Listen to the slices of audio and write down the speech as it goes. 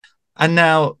And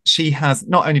now she has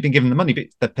not only been given the money, but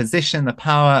the position, the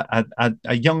power,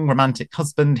 a young romantic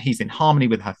husband. He's in harmony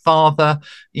with her father.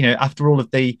 After all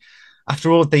of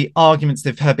the arguments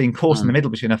of her being caught in the middle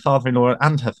between her father-in-law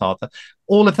and her father,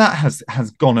 all of that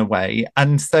has gone away.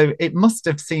 And so it must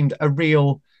have seemed a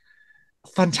real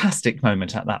fantastic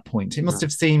moment at that point. It must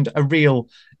have seemed a real,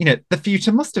 the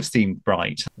future must have seemed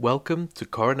bright. Welcome to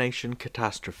Coronation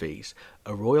Catastrophes,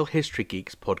 a Royal History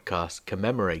Geeks podcast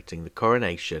commemorating the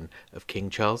coronation of King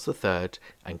Charles III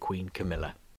and Queen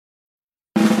Camilla.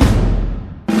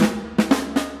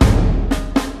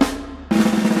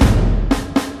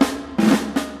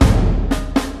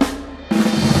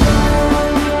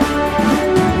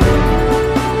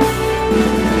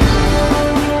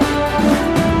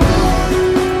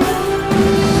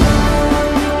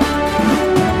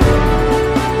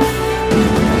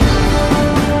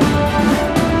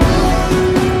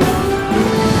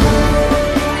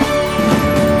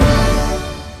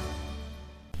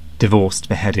 Divorced,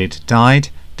 beheaded, died.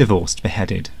 Divorced,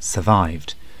 beheaded,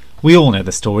 survived. We all know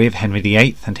the story of Henry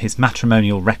VIII and his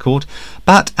matrimonial record,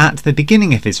 but at the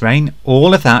beginning of his reign,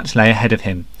 all of that lay ahead of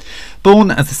him.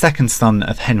 Born as the second son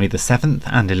of Henry VII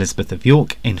and Elizabeth of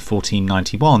York in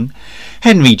 1491,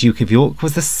 Henry, Duke of York,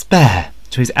 was the spare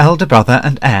to his elder brother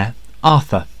and heir,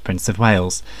 Arthur, Prince of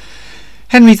Wales.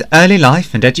 Henry's early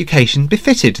life and education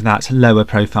befitted that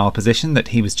lower-profile position that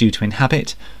he was due to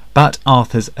inhabit, but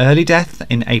Arthur's early death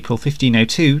in April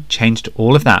 1502 changed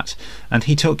all of that, and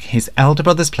he took his elder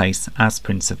brother's place as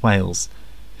Prince of Wales.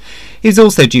 He was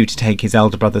also due to take his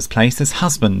elder brother's place as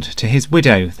husband to his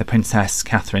widow, the Princess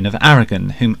Katherine of Aragon,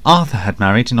 whom Arthur had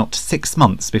married not 6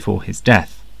 months before his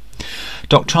death.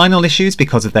 Doctrinal issues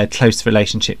because of their close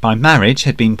relationship by marriage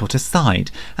had been put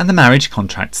aside, and the marriage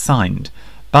contract signed,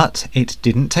 but it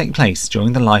didn't take place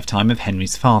during the lifetime of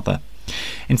Henry's father.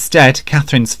 Instead,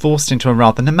 Catherine's forced into a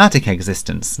rather nomadic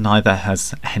existence, neither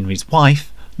as Henry's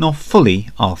wife nor fully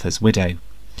Arthur's widow.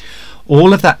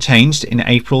 All of that changed in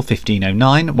April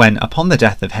 1509 when, upon the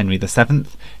death of Henry VII,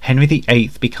 Henry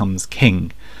VIII becomes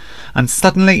king. And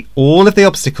suddenly all of the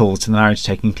obstacles to the marriage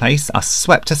taking place are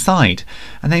swept aside,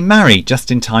 and they marry just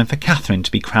in time for Katherine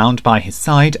to be crowned by his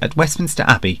side at Westminster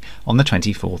Abbey on the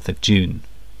 24th of June.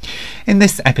 In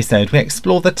this episode we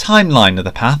explore the timeline of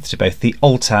the path to both the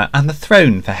altar and the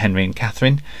throne for Henry and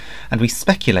Katherine, and we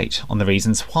speculate on the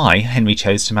reasons why Henry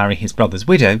chose to marry his brother's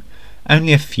widow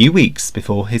only a few weeks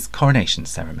before his coronation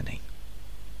ceremony.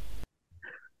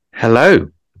 Hello,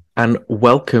 and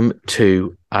welcome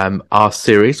to our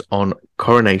series on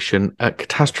Coronation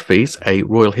Catastrophes, a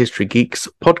Royal History Geeks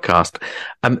podcast.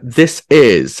 This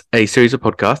is a series of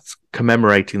podcasts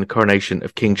commemorating the coronation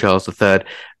of King Charles III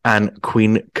and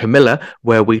Queen Camilla,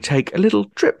 where we take a little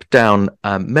trip down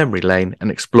memory lane and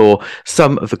explore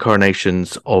some of the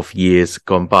coronations of years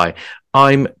gone by.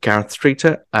 I'm Gareth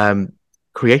Streeter,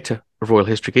 creator of Royal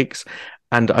History Geeks,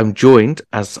 and I'm joined,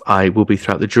 as I will be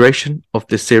throughout the duration of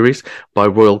this series, by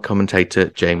royal commentator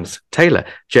James Taylor.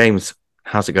 James,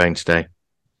 how's it going today?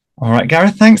 All right,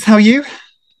 Gareth, thanks. How are you?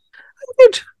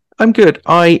 I'm good.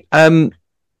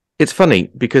 It's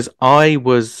funny because I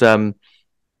was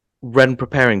when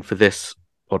preparing for this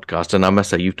podcast, and I must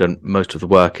say you've done most of the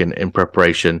work in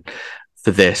preparation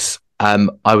for this.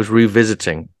 I was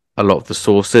revisiting a lot of the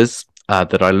sources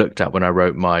that I looked at when I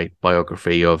wrote my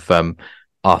biography of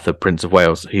Arthur, Prince of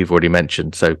Wales, who you've already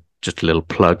mentioned. So just a little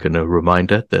plug and a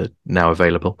reminder that now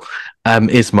available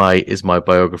is my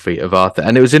biography of Arthur.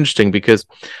 And it was interesting because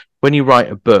when you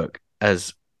write a book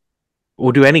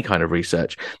or do any kind of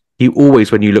research, you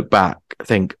always, when you look back,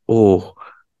 think, oh,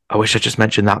 I wish I just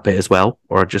mentioned that bit as well,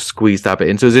 or I just squeezed that bit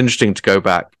in. So it's interesting to go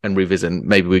back and revisit. And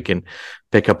maybe we can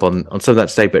pick up on some of that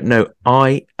today. But no,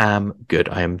 I am good.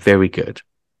 I am very good.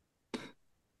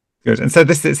 Good. And so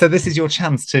this is your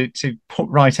chance to put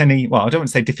right any, well, I don't want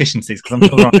to say deficiencies because I'm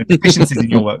sure there are no deficiencies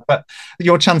in your work, but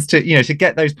your chance to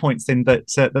get those points in that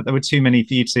there were too many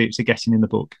for you to get in the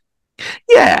book.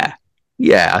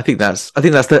 Yeah, I think that's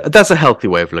a healthy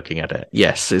way of looking at it.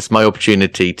 Yes, it's my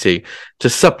opportunity to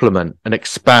supplement and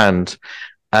expand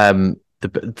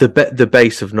the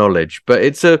base of knowledge. But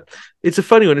it's a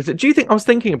funny one. Do you think, I was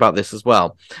thinking about this as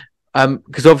well?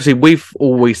 Because obviously we've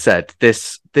always said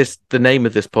the name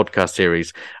of this podcast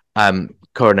series,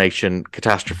 Coronation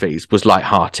Catastrophes, was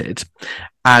lighthearted,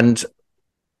 and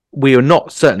we are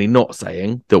certainly not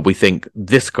saying that we think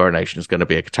this coronation is going to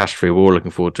be a catastrophe. We're all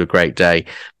looking forward to a great day,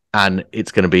 and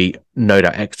it's going to be no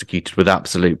doubt executed with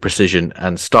absolute precision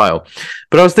and style.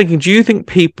 But I was thinking, do you think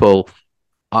people,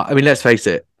 I mean, let's face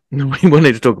it, we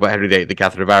wanted to talk about Henry VIII and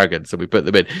Catherine of Aragon, so we put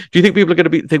them in. Do you think people are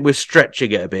going to think we're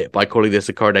stretching it a bit by calling this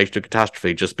a coronation of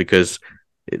catastrophe just because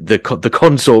the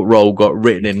consort role got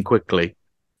written in quickly.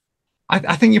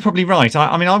 I think you're probably right.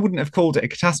 I mean, I wouldn't have called it a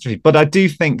catastrophe, but I do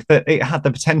think that it had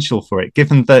the potential for it,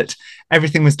 given that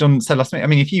everything was done so last minute. I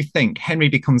mean, if you think Henry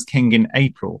becomes king in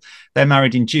April, they're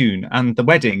married in June, and the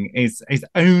wedding is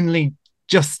only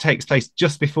just takes place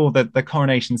just before the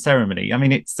coronation ceremony. I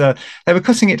mean, it's they were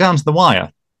cutting it down to the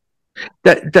wire.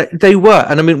 They were,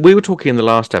 and I mean, we were talking in the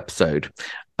last episode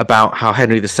about how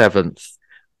Henry VII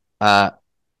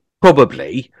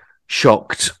probably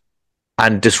shocked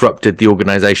and disrupted the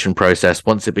organisation process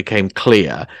once it became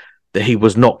clear that he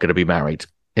was not going to be married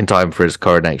in time for his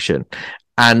coronation.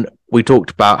 And we talked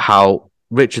about how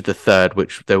Richard III,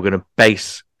 which they were going to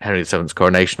base Henry VII's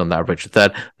coronation on that of Richard III,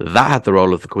 that had the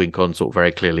role of the Queen Consort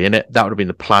very clearly in it. That would have been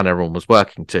the plan everyone was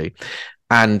working to.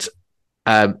 And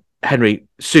Henry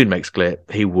soon makes clear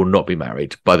he will not be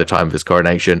married by the time of his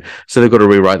coronation. So they've got to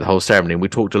rewrite the whole ceremony. And we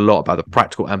talked a lot about the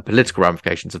practical and political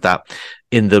ramifications of that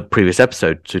in the previous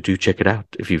episode. So do check it out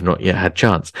if you've not yet had a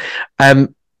chance.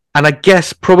 And I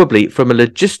guess probably from a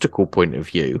logistical point of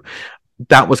view,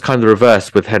 that was kind of the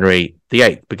reverse with Henry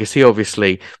VIII, because he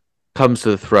obviously comes to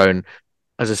the throne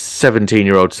as a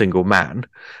 17-year-old single man.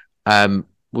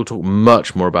 We'll talk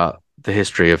much more about the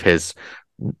history of his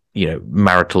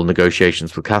marital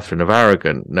negotiations with Katherine of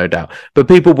Aragon, no doubt. But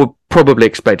people were probably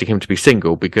expecting him to be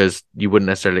single, because you wouldn't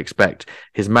necessarily expect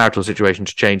his marital situation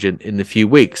to change in the few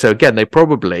weeks. So again, they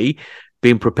probably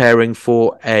been preparing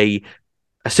for a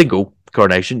single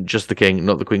coronation, just the king,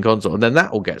 not the queen consort, and then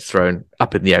that all gets thrown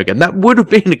up in the air again. That would have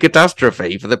been a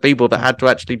catastrophe for the people that had to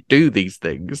actually do these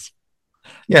things.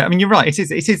 Yeah, I mean, you're right. It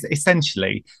is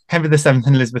essentially Henry VII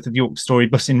and Elizabeth of York story,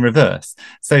 but in reverse.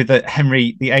 So that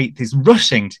Henry VIII is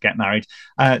rushing to get married,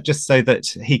 just so that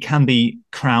he can be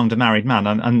crowned a married man.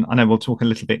 And I know we'll talk a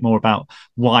little bit more about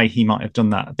why he might have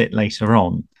done that a bit later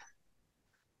on.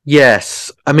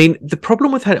 Yes. I mean, the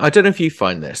problem with Henry, I don't know if you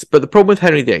find this, but the problem with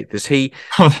Henry VIII is he...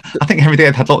 I think Henry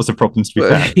VIII had lots of problems, to be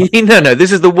fair. No,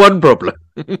 this is the one problem.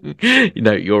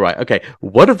 You're right. Okay.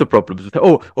 One of the problems...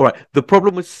 all right. The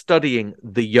problem with studying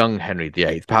the young Henry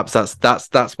VIII, perhaps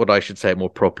that's what I should say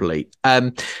more properly,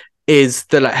 is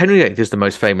that Henry VIII is the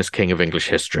most famous king of English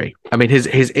history. I mean,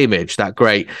 his image, that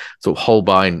great sort of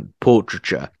Holbein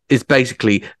portraiture, is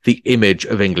basically the image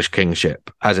of English kingship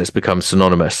as it's become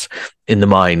synonymous in the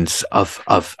minds of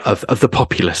the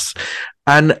populace.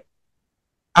 And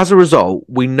as a result,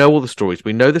 we know all the stories.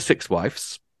 We know the 6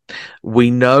 wives.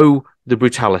 We know the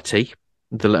brutality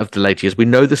of the later years. We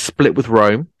know the split with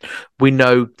Rome. We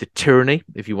know the tyranny,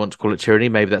 if you want to call it tyranny.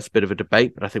 Maybe that's a bit of a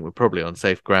debate, but I think we're probably on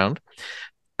safe ground.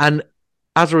 And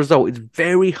as a result, it's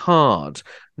very hard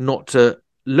not to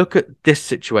look at this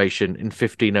situation in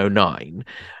 1509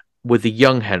 with the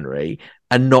young Henry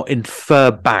and not infer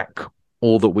back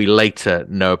all that we later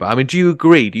know about. I mean, do you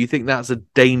agree? Do you think that's a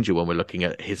danger when we're looking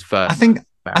at his first? I think,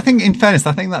 in fairness,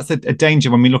 I think that's a danger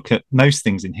when we look at most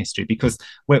things in history, because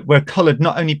we're coloured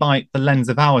not only by the lens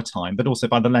of our time, but also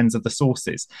by the lens of the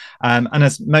sources. And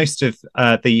as most of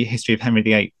the history of Henry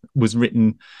VIII was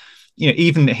written,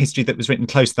 even the history that was written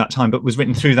close to that time, but was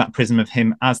written through that prism of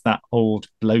him as that old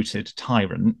bloated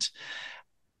tyrant,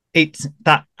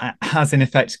 that has in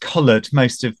effect coloured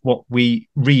most of what we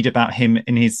read about him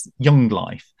in his young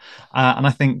life. And I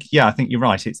think you're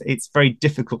right. It's very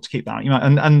difficult to keep that.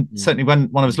 And certainly when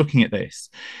I was looking at this,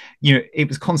 it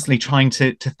was constantly trying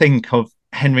to think of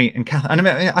Henry and Catherine. And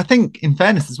I think, in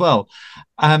fairness as well,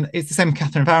 it's the same with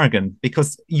Catherine of Aragon,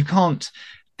 because you can't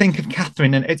think of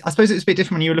Catherine, and I suppose it's a bit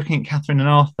different when you were looking at Catherine and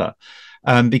Arthur,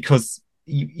 because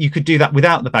you could do that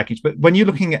without the baggage. But when you're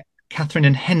looking at Catherine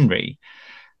and Henry,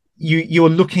 you're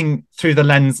looking through the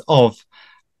lens of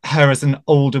her as an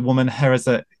older woman, her as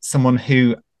someone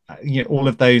who, all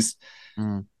of those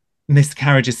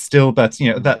miscarriages,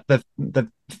 stillbirths, that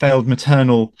the failed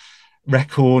maternal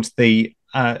record, the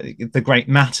great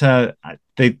matter,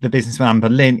 the business with Anne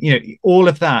Boleyn, all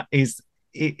of that is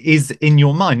in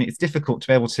your mind. It's difficult to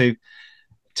be able to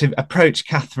approach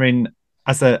Catherine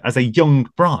as a young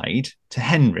bride to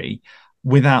Henry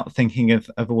without thinking of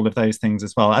all of those things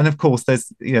as well. And of course,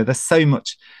 there's so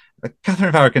much. Catherine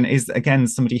of Aragon is again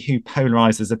somebody who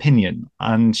polarizes opinion,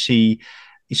 and she's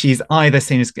either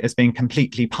seen as being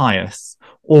completely pious,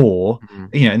 or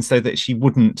and so that she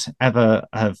wouldn't ever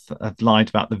have lied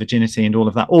about the virginity and all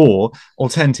of that, or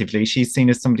alternatively, she's seen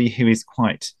as somebody who is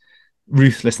quite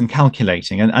ruthless and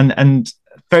calculating, and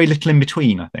very little in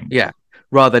between, I think. Yeah.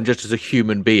 Rather than just as a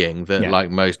human being that, like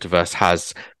most of us,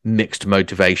 has mixed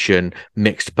motivation,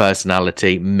 mixed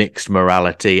personality, mixed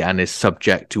morality, and is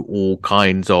subject to all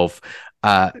kinds of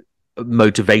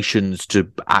motivations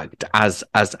to act as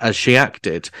she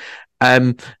acted.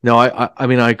 No, I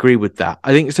mean, I agree with that.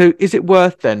 I think so. Is it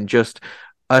worth then just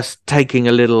us taking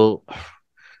a little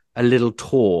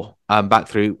tour back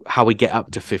through how we get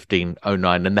up to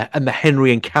 1509 and the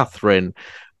Henry and Catherine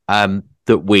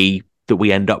that we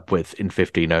end up with in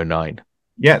 1509?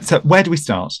 Yeah, so where do we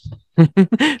start?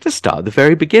 To start at the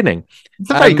very beginning.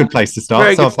 It's a very good place to start.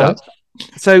 Very good start.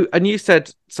 So, and you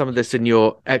said some of this in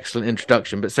your excellent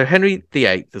introduction, but so Henry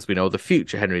VIII, as we know, the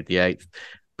future Henry VIII,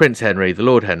 Prince Henry, the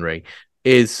Lord Henry,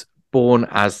 is born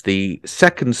as the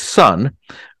second son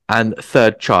and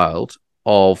third child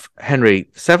of Henry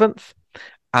VII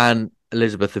and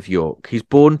Elizabeth of York. He's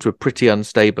born to a pretty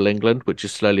unstable England, which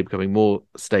is slowly becoming more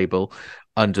stable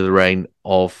under the reign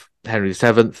of Henry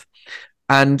VII.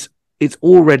 And it's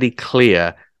already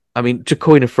clear, I mean, to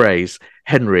coin a phrase,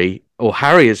 Henry, or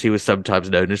Harry as he was sometimes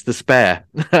known as, the spare.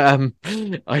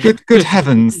 Good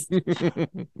heavens.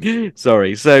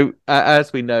 Sorry. So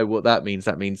as we know what that means,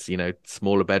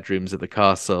 smaller bedrooms at the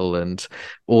castle and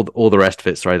all the rest of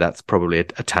it. Sorry, that's probably a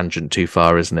tangent too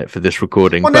far, isn't it, for this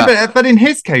recording? Well, but in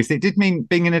his case, it did mean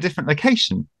being in a different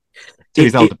location to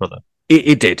his older brother.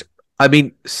 It did. I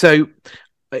mean, so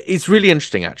it's really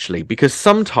interesting, actually, because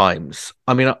sometimes,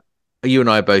 I mean, you and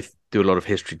I both do a lot of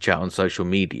history chat on social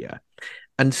media.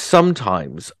 And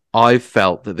sometimes I've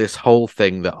felt that this whole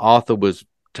thing that Arthur was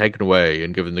taken away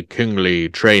and given the kingly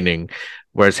training,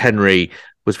 whereas Henry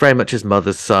was very much his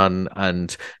mother's son,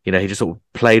 and he just sort of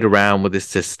played around with his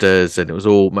sisters, and it was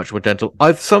all much more gentle.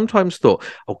 I've sometimes thought,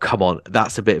 oh, come on,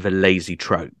 that's a bit of a lazy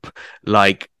trope.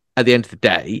 Like, at the end of the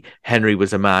day, Henry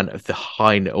was a man of the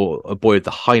or a boy of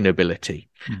the high nobility.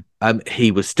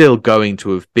 He was still going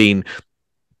to have been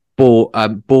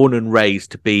born and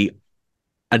raised to be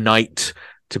a knight,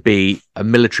 to be a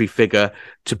military figure,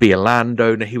 to be a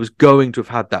landowner. He was going to have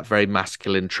had that very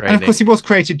masculine training. And of course, he was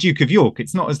created Duke of York.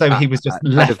 It's not as though he was just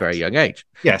left at a very young age.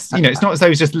 Yes, it's not as though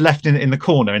he was just left in the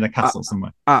corner in a castle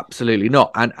somewhere. Absolutely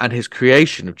not. And his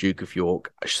creation of Duke of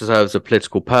York serves a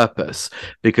political purpose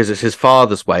because it's his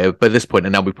father's way. By this point,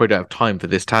 and now we probably don't have time for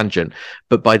this tangent,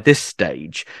 but by this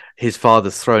stage, his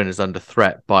father's throne is under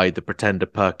threat by the pretender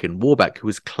Perkin Warbeck, who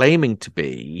is claiming to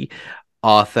be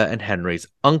Arthur and Henry's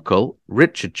uncle,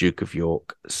 Richard, Duke of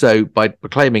York. So by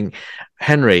proclaiming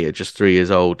Henry at just 3 years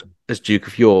old as Duke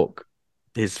of York,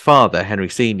 his father, Henry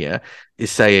Sr., is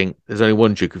saying, there's only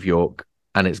one Duke of York,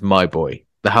 and it's my boy.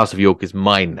 The House of York is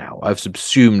mine now. I've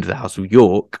subsumed the House of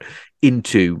York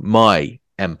into my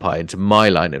empire, into my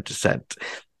line of descent.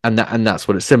 And that's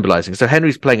what it's symbolizing. So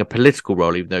Henry's playing a political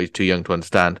role, even though he's too young to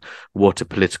understand what a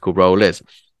political role is.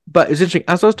 But it's interesting,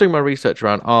 as I was doing my research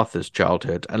around Arthur's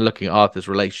childhood and looking at Arthur's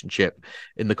relationship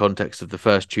in the context of the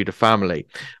first Tudor family,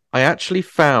 I actually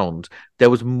found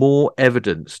there was more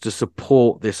evidence to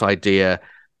support this idea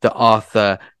that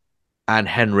Arthur and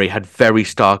Henry had very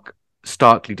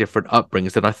starkly different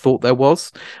upbringings than I thought there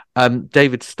was.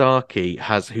 David Starkey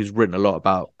who's written a lot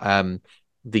about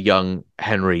the young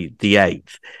Henry VIII.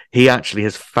 He actually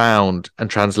has found and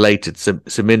translated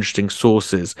some interesting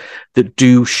sources that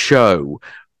do show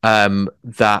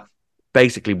that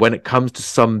basically when it comes to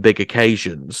some big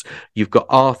occasions, you've got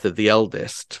Arthur, the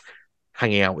eldest,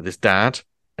 hanging out with his dad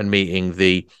and meeting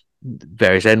the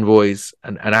various envoys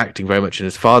and acting very much in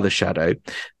his father's shadow.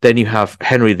 Then you have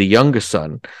Henry, the younger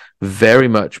son, very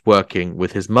much working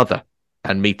with his mother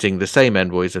and meeting the same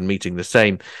envoys and meeting the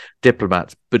same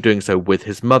diplomats, but doing so with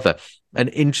his mother. And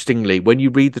interestingly, when you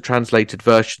read the translated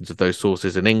versions of those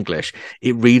sources in English,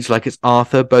 it reads like it's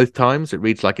Arthur both times. It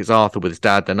reads like it's Arthur with his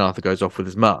dad, then Arthur goes off with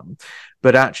his mum.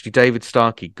 But actually, David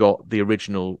Starkey got the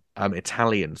original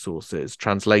Italian sources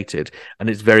translated, and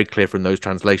it's very clear from those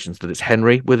translations that it's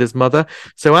Henry with his mother.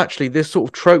 So actually, this sort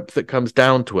of trope that comes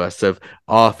down to us of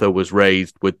Arthur was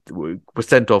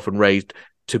sent off and raised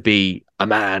to be a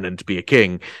man and to be a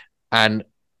king, and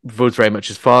was very much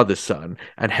his father's son,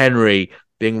 and Henry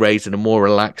being raised in a more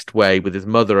relaxed way with his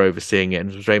mother overseeing it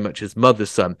and was very much his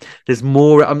mother's son. There's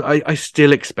more. I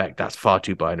still expect that's far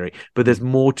too binary, but there's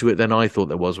more to it than I thought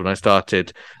there was when I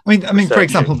started. I mean, for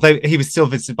example, he was still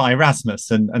visited by Erasmus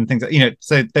and things like,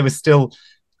 so there was still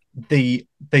the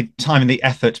time and the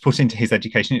effort put into his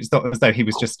education. It's not as though he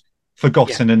was just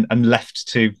forgotten and left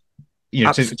to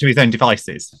to his own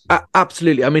devices.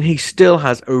 Absolutely. I mean, he still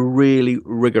has a really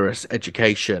rigorous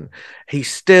education. He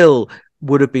still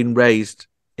would have been raised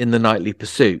in the knightly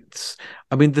pursuits.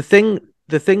 I mean, the thing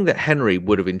that Henry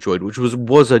would have enjoyed, which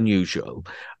was unusual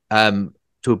to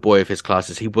a boy of his class,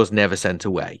 is he was never sent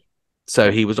away.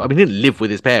 So he didn't live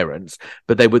with his parents,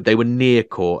 but they were near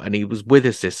court, and he was with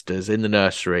his sisters in the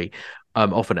nursery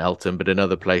often Elton, but in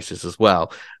other places as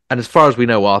well. And as far as we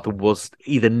know, Arthur was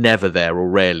either never there or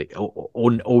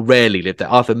rarely lived there.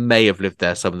 Arthur may have lived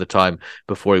there some of the time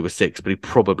before he was 6, but he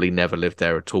probably never lived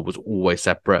there at all, was always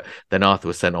separate. Then Arthur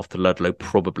was sent off to Ludlow,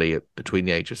 probably between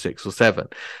the age of 6 or 7.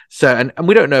 So, and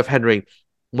we don't know if Henry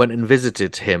went and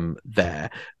visited him there.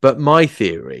 But my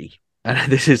theory,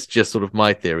 and this is just sort of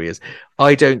my theory, is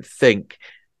I don't think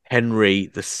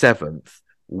Henry VII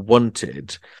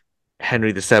wanted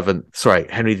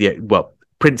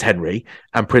Prince Henry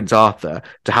and Prince Arthur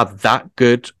to have that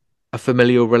good a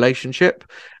familial relationship.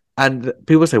 And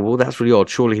people say, well, that's really odd.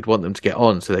 Surely he'd want them to get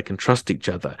on so they can trust each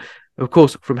other. Of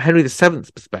course, from Henry VII's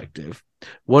perspective,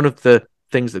 one of the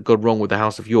things that got wrong with the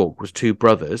House of York was 2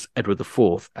 brothers, Edward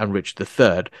IV and Richard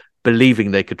III, believing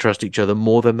they could trust each other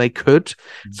more than they could.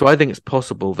 Mm-hmm. So I think it's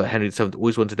possible that Henry VII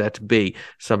always wanted there to be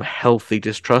some healthy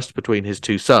distrust between his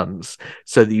 2 sons,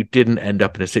 so that you didn't end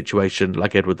up in a situation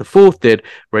like Edward IV did,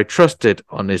 where he trusted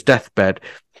on his deathbed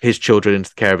his children into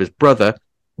the care of his brother,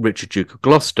 Richard, Duke of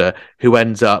Gloucester, who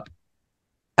ends up,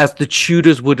 as the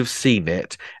Tudors would have seen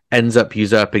it, ends up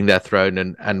usurping their throne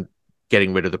and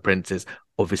getting rid of the princes.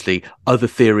 Obviously, other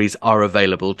theories are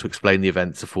available to explain the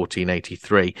events of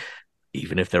 1483,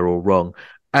 even if they're all wrong.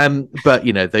 But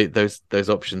you know, those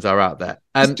options are out there.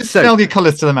 Just spell your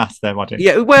colours to the mass there, Roger.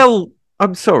 Yeah, well,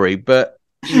 I'm sorry, but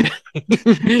you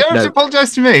don't have to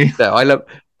apologise to me. No,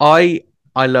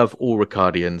 I love all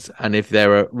Ricardians, and if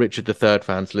there are Richard III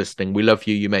fans listening, we love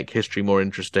you. You make history more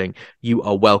interesting. You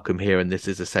are welcome here, and this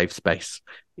is a safe space,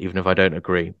 even if I don't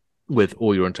agree with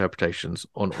all your interpretations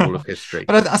on all of history.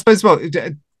 But I suppose, well,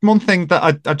 one thing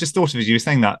that I just thought of as you were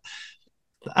saying that,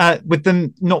 with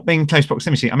them not being close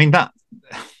proximity, I mean, that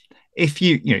if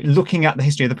you looking at the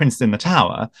history of the princes in the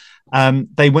Tower,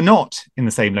 they were not in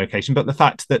the same location, but the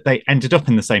fact that they ended up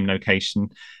in the same location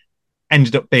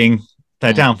ended up being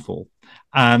their downfall.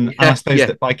 And I suppose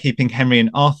that by keeping Henry and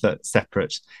Arthur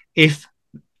separate, if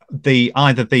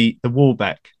either the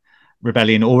Warbeck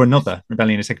rebellion or another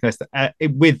rebellion is taking place,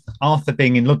 with Arthur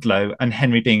being in Ludlow and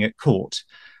Henry being at court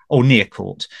or near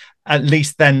court, at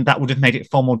least then that would have made it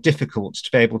far more difficult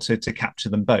to be able to capture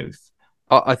them both.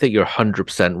 I think you're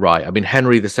 100% right. I mean,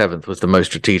 Henry VII was the most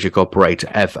strategic operator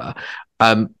ever.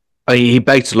 He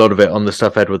based a lot of it on the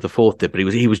stuff Edward IV did, but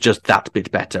he was just that bit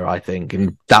better, I think,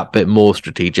 and that bit more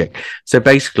strategic. So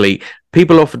basically,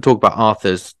 people often talk about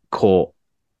Arthur's court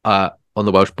on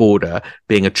the Welsh border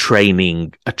being a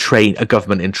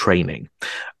government in training.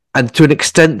 And to an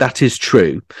extent, that is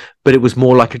true, but it was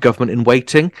more like a government in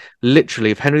waiting.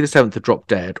 Literally, if Henry VII had dropped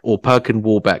dead, or Perkin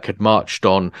Warbeck had marched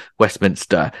on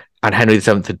Westminster, and Henry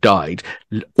VII had died,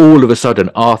 all of a sudden,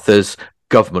 Arthur's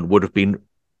government would have been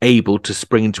able to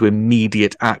spring into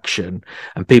immediate action,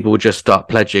 and people would just start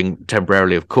pledging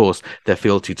temporarily, of course, their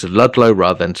fealty to Ludlow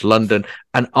rather than to London,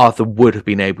 and Arthur would have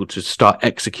been able to start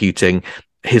executing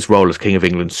his role as King of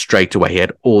England straight away. He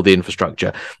had all the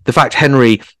infrastructure. The fact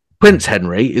Prince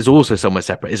Henry is also somewhere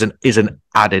separate is an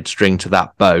added string to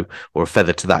that bow, or a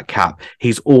feather to that cap.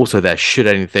 He's also there should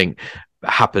anything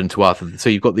happen to Arthur. So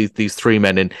you've got these 3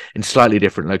 men in slightly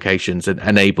different locations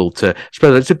and able to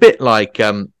spread. It's a bit like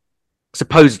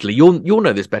supposedly, you'll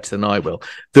know this better than I will.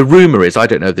 The rumor is, I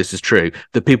don't know if this is true,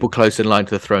 that people close in line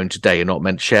to the throne today are not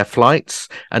meant to share flights,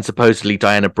 and supposedly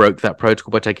Diana broke that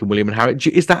protocol by taking William and Harry.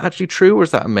 Is that actually true, or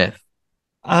is that a myth?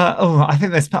 I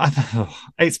think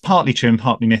it's partly true and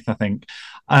partly myth, I think.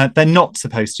 They're not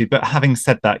supposed to, but having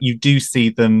said that, you do see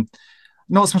them,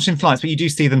 not so much in flights, but you do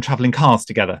see them travel in cars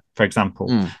together, for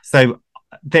example. So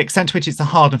the extent to which it's a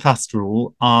hard and fast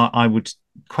rule, I would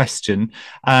question.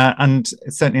 And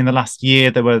certainly in the last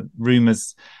year, there were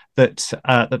rumours that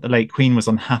the late Queen was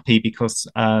unhappy because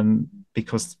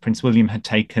Prince William had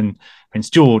taken Prince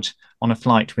George on a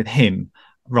flight with him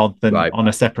rather than on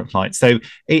a separate flight. So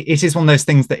it is one of those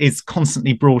things that is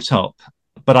constantly brought up.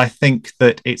 But I think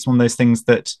that it's one of those things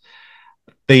that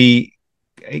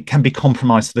it can be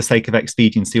compromised for the sake of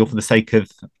expediency or for the sake of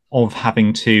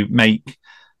having to make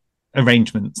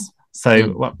arrangements.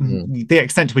 So the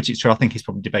extent to which it's true, I think, is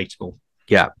probably debatable.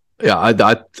 Yeah. I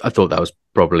thought that was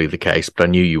probably the case, but I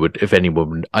knew you would. If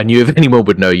anyone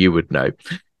would know, you would know.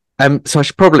 So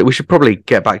we should probably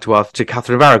get back to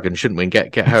Katherine of Aragon, shouldn't we? And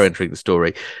get her entering the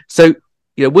story. So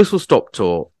whistle stop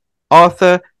tour.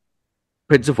 Arthur,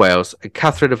 Prince of Wales, and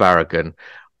Katherine of Aragon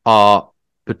are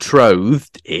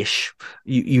betrothed-ish.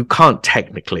 You can't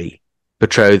technically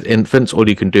betroth infants. All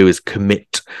you can do is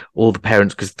commit all the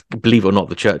parents, because believe it or not,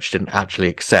 the church didn't actually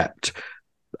accept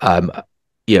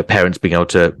parents being able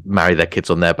to marry their kids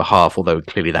on their behalf, although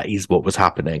clearly that is what was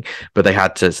happening. But they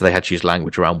had to use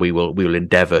language around we will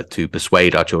endeavour to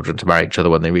persuade our children to marry each other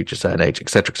when they reach a certain age,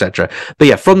 etc., etc. But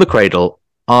yeah, from the cradle,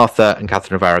 Arthur and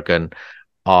Catherine of Aragon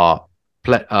are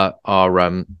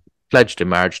pledged in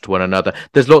marriage to one another.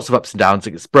 There's lots of ups and downs.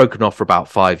 It's broken off for about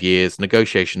 5 years.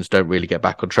 Negotiations don't really get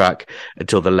back on track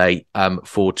until the late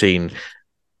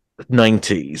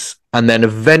 1490s, and then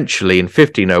eventually in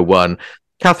 1501.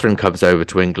 Catherine comes over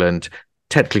to England.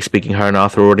 Technically speaking, her and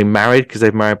Arthur are already married because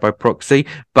they've married by proxy,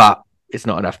 but it's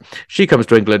not enough. She comes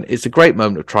to England. It's a great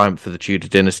moment of triumph for the Tudor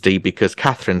dynasty because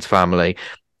Catherine's family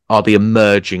are the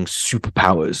emerging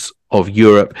superpowers of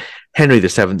Europe. Henry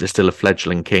VII is still a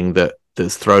fledgling king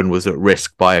that's throne was at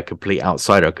risk by a complete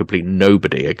outsider, a complete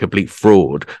nobody, a complete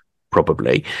fraud,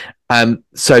 probably.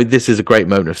 So this is a great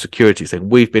moment of security, saying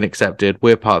we've been accepted,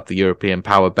 we're part of the European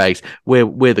power base, we're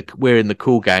in the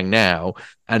cool gang now,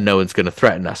 and no one's going to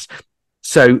threaten us.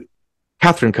 So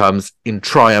Catherine comes in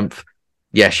triumph.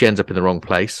 Yeah, she ends up in the wrong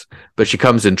place, but she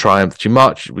comes in triumph. She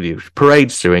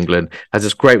parades through England, has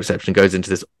this great reception, goes into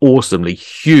this awesomely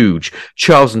huge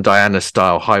Charles and Diana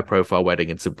style high-profile wedding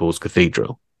in St. Paul's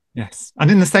Cathedral. Yes,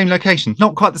 and in the same location,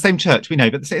 not quite the same church, we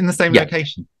know, but in the same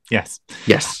location. Yes,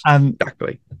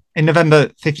 exactly. In November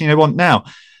 1501. Now,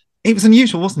 it was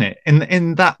unusual, wasn't it,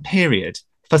 in that period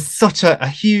for such a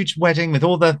huge wedding with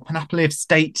all the panoply of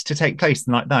state to take place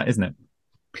and like that, isn't it?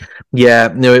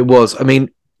 Yeah, no, it was. I mean,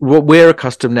 we're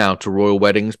accustomed now to royal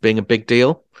weddings being a big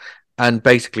deal, and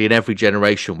basically in every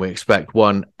generation we expect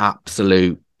one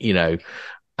absolute, sort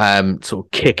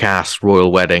of kick-ass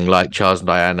royal wedding like Charles and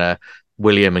Diana,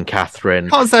 William and Catherine.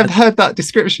 Can't say I've heard that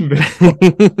description before.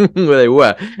 Well, they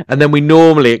were. And then we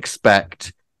normally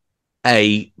expect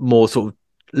a more sort of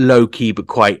low-key but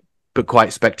quite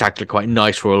spectacular, quite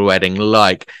nice royal wedding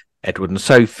like Edward and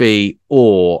Sophie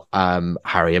or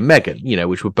Harry and Meghan,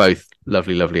 which were both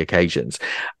lovely, lovely occasions.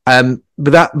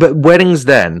 But weddings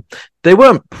then, they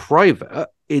weren't private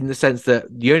in the sense that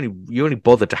you only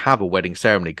bothered to have a wedding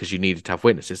ceremony because you needed to have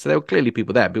witnesses. So there were clearly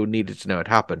people there. People needed to know it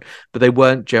happened, but they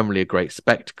weren't generally a great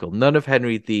spectacle. None of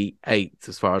Henry VIII,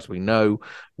 as far as we know,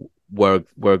 were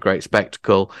a great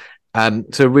spectacle.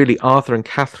 So really, Arthur and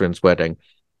Catherine's wedding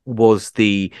was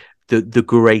the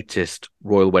greatest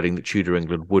royal wedding that Tudor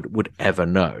England would ever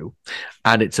know,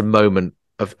 and it's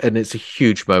a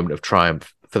huge moment of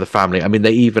triumph for the family. I mean,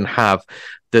 they even have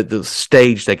the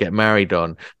stage they get married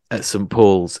on at St.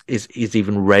 Paul's is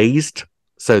even raised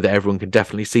so that everyone can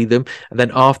definitely see them. And then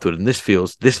afterward, and this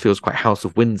feels quite House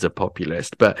of Windsor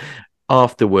populist, but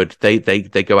afterward they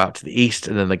go out to the east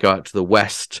and then they go out to the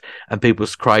west and people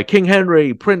cry King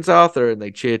Henry, Prince Arthur, and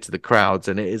they cheer to the crowds,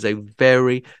 and it is a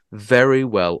very, very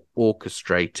well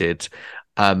orchestrated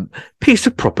piece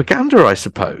of propaganda, I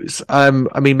suppose. I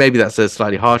mean, maybe that's a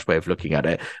slightly harsh way of looking at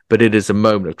it, but it is a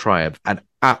moment of triumph, and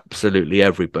absolutely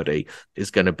everybody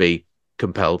is going to be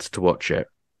compelled to watch it.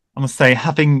 I must say,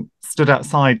 having stood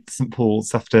outside St.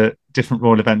 Paul's after different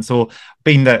royal events, or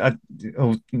been there,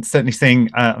 or certainly seeing,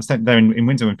 I was there in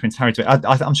Windsor when Prince Harry did it,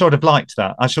 I'm sure I'd have liked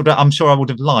that. I'm sure I would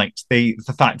have liked the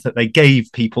fact that they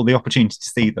gave people the opportunity to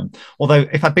see them. Although,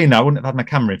 if I'd been there, I wouldn't have had my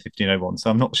camera in 1501, so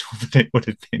I'm not sure that it would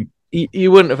have been.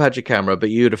 You wouldn't have had your camera,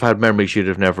 but you would have had memories you'd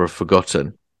have never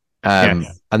forgotten.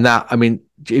 Yes. And that, I mean,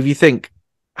 if you think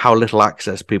how little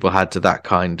access people had to that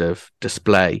kind of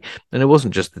display. And it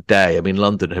wasn't just the day. I mean,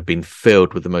 London had been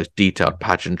filled with the most detailed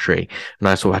pageantry. And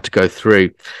I sort of had to go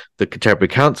through the contemporary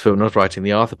accounts when I was writing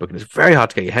the Arthur book. And it's very hard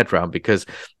to get your head around because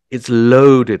it's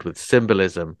loaded with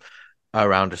symbolism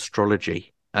around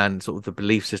astrology and sort of the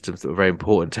belief systems that were very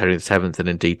important to Henry VII and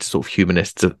indeed to sort of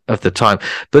humanists of the time.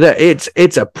 But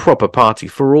it's a proper party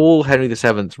for all Henry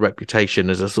VII's reputation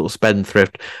as a sort of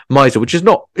spendthrift miser, which is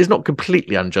not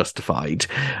completely unjustified.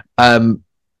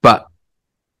 But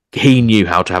he knew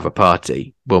how to have a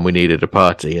party when we needed a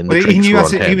party, and he knew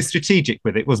he was strategic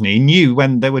with it, wasn't he? He knew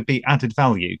when there would be added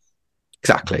value.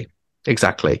 Exactly,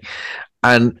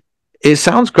 and it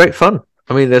sounds great fun.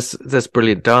 I mean, there's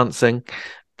brilliant dancing.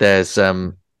 There's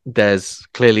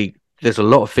a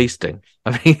lot of feasting.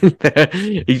 I mean,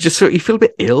 you feel a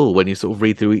bit ill when you sort of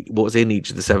read through what's in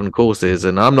each of the 7 courses.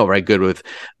 And I'm not very good with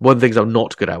one of the things I'm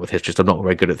not good at with history. I'm not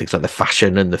very good at things like the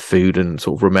fashion and the food and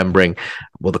sort of remembering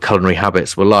what the culinary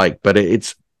habits were like. But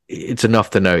it's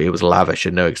enough to know it was lavish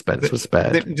and no expense was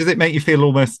spared. Does it make you feel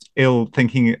almost ill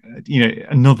thinking,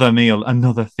 another meal,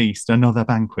 another feast, another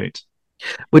banquet?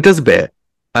 Well, it does a bit.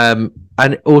 And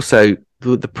also,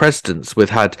 the precedence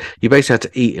with you basically had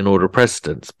to eat in order of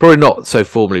precedence. Probably not so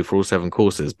formally for all 7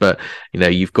 courses, but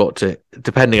you've got to,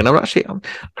 depending. And I can't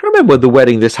remember when the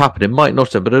wedding this happened. It might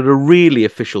not have, but at a really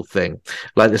official thing,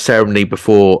 like the ceremony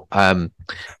before a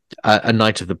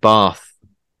night of the bath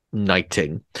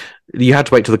knighting, you had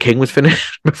to wait till the king was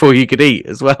finished before you could eat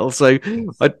as well. So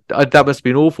that must have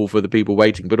been awful for the people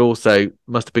waiting, but also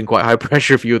must have been quite high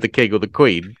pressure if you were the king or the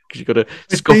queen, because you've got to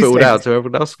scoff it all down so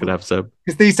everyone else can have some.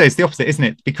 Because these days the opposite, isn't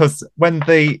it? Because when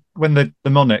the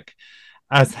monarch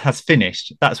has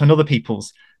finished, that's when other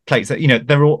people's plates,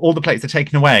 they're all the plates are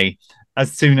taken away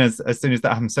as soon as that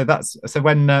happens. So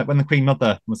when the Queen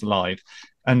Mother was alive,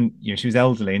 and she was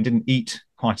elderly and didn't eat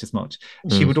quite as much,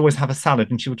 she would always have a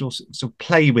salad, and she would also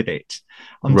play with it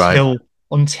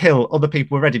until other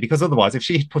people were ready. Because otherwise, if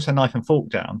she had put her knife and fork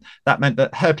down, that meant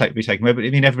that her plate would be taken away, but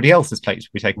it mean everybody else's plates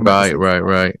would be taken away.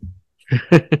 Right.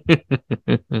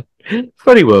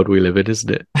 Funny world we live in,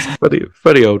 isn't it?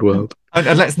 Funny old world.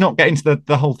 And let's not get into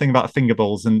the whole thing about finger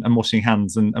bowls and washing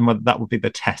hands, and whether that would be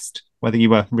the test, whether you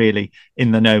were really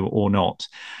in the know or not.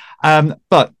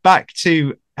 But back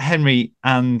to Henry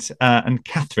and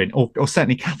Catherine, or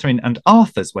certainly Catherine and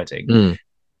Arthur's wedding.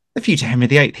 The future Henry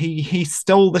VIII, he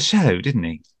stole the show, didn't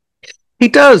he? He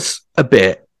does a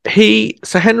bit.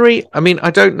 So Henry, I mean,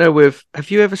 I don't know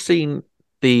have you ever seen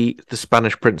the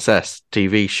Spanish Princess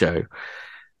TV show?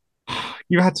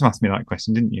 You had to ask me that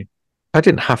question, didn't you? I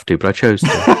didn't have to, but I chose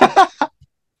to.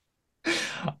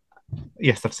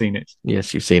 Yes, I've seen it.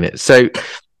 Yes, you've seen it. So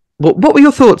what were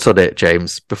your thoughts on it,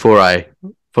 James, before I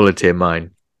volunteer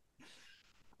mine?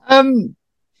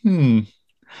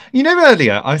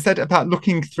 Earlier I said about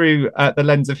looking through the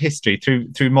lens of history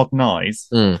through modern eyes.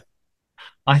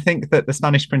 I think that the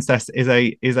Spanish Princess is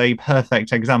a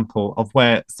perfect example of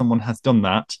where someone has done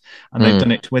that, and they've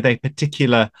done it with a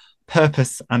particular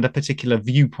purpose and a particular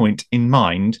viewpoint in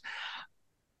mind,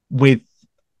 with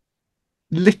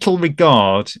little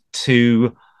regard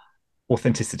to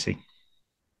authenticity.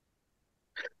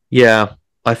 Yeah,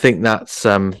 I think that's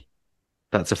a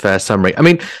fair summary. I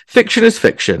mean, fiction is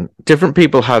fiction. Different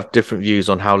people have different views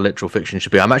on how literal fiction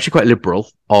should be. I'm actually quite liberal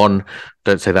on,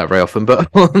 don't say that very often, but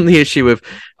on the issue of,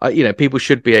 people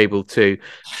should be able to.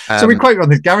 So we quote on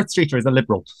this: Gareth Streeter is a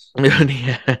liberal.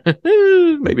 Yeah,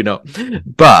 maybe not.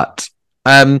 But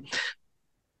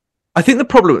I think the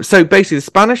problem. So basically, the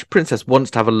Spanish Princess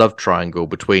wants to have a love triangle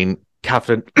between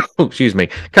Catherine,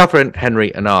 Catherine,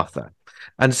 Henry, and Arthur,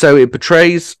 and so it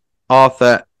portrays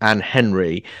Arthur and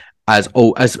Henry as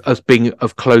being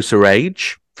of closer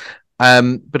age.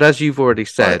 But as you've already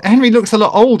said, Henry looks a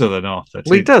lot older than Arthur.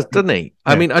 Well, he does, doesn't he? Yeah.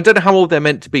 I mean, I don't know how old they're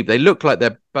meant to be, but they look like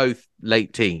they're both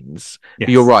late teens. Yes. But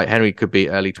you're right, Henry could be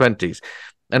early 20s.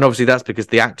 And obviously that's because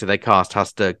the actor they cast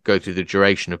has to go through the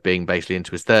duration of being basically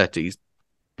into his 30s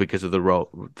because of the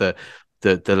role, the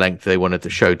length they wanted the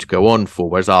show to go on for,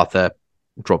 whereas Arthur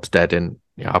drops dead in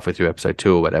halfway through episode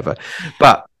 2 or whatever.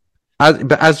 But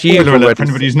as you, for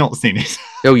anybody who's not seen it,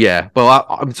 oh yeah. Well,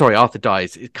 I'm sorry, Arthur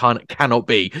dies. It cannot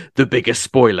be the biggest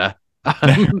spoiler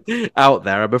out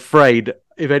there. I'm afraid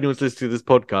if anyone's listening to this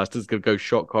podcast is going to go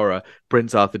shock horror,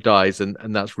 Prince Arthur dies, and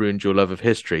that's ruined your love of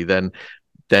history. Then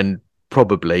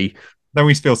probably. Then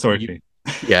we feel sorry for you.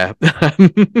 Yeah.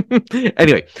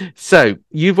 Anyway, so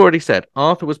you've already said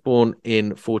Arthur was born in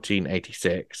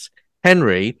 1486.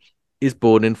 Henry is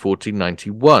born in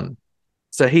 1491.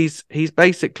 So he's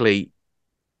basically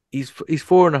he's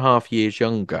 4.5 years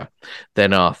younger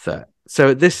than Arthur. So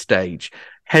at this stage,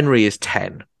 Henry is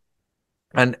 10,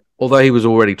 and although he was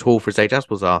already tall for his age, as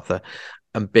was Arthur,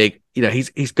 and big,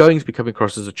 he's going to be coming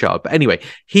across as a child. But anyway,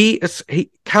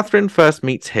 Catherine first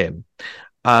meets him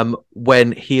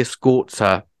when he escorts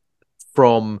her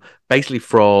from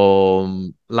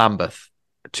Lambeth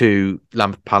to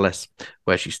Lambeth Palace,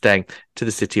 where she's staying, to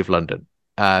the City of London,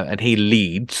 and he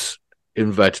leads,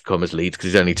 inverted commas leads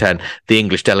because he's only 10, the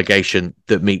English delegation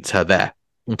that meets her there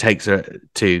and takes her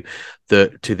to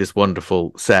this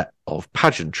wonderful set of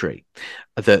pageantry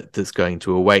that's going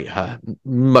to await her,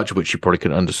 much of which she probably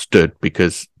couldn't understood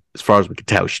because, as far as we could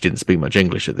tell, she didn't speak much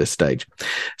English at this stage.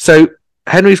 So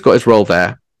Henry's got his role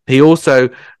there. He also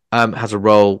has a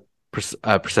role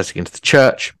processing into the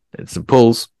church in St.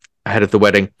 Paul's ahead of the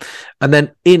wedding, and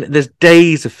then there's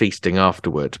days of feasting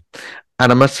afterward.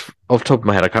 And I must, off the top of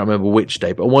my head, I can't remember which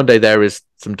day, but one day there is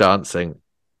some dancing.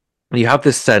 And you have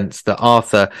this sense that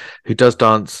Arthur, who does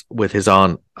dance with his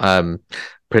aunt,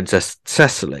 Princess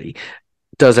Cecily,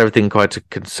 does everything quite a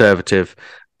conservative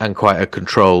and quite a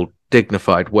controlled,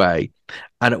 dignified way.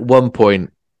 And at one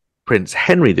point, Prince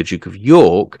Henry, the Duke of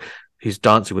York, who's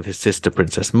dancing with his sister,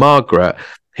 Princess Margaret,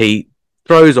 he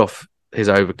throws off his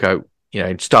overcoat,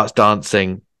 starts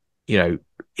dancing, in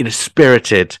a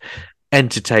spirited,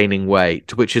 entertaining way,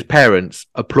 to which his parents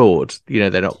applaud. They're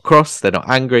not cross, they're not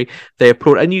angry, they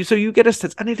applaud. And so you get a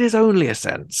sense, and it is only a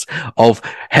sense of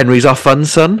Henry's our fun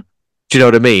son. Do you know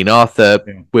what I mean?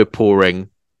 Arthur, we're pouring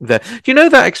there. Do you know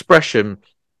that expression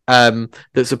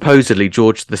that supposedly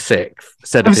George VI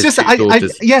said of his two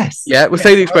daughters? Yes. Yeah, we'll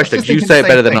say the expression. You say it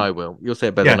better than I will. You'll say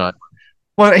it better than I will.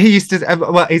 Well, he used to.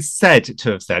 Well, it's said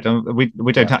to have said. We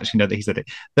don't actually know that he said it.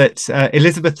 That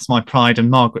Elizabeth's my pride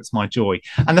and Margaret's my joy.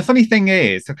 And the funny thing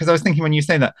is, because I was thinking when you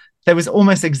say that, there was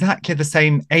almost exactly the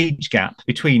same age gap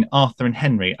between Arthur and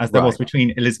Henry as there was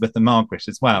between Elizabeth and Margaret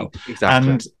as well.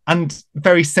 Exactly. And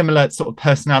very similar sort of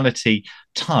personality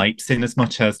types, in as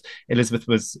much as Elizabeth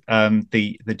was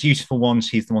the dutiful one.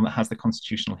 She's the one that has the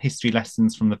constitutional history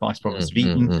lessons from the Vice Provost of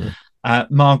Eton.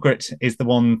 Margaret is the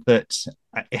one that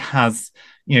has,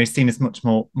 seen as much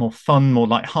more fun, more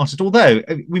light-hearted. Although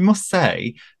we must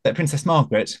say that Princess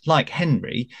Margaret, like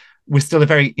Henry, was still a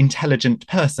very intelligent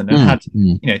person and had,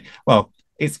 well,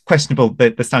 it's questionable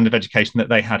the standard of education that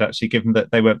they had, actually, given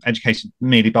that they were educated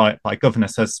merely by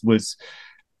governesses, was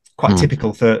quite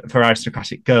typical for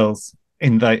aristocratic girls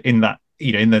in the late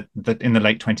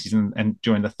 20s and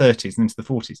during the 30s and into the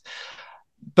 40s.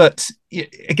 But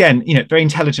again, very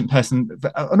intelligent person,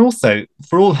 and also,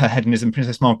 for all her hedonism,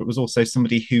 Princess Margaret was also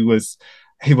somebody who was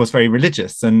very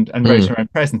religious and wrote her own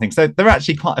prayers and things. So there are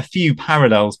actually quite a few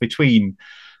parallels between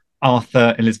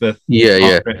Arthur, Elizabeth,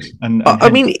 Margaret, and I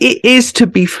mean, it is, to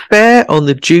be fair on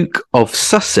the Duke of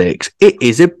Sussex, it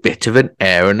is a bit of an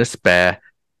heir and a spare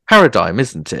paradigm,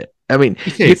 isn't it? I mean,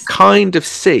 you kind of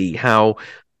see how.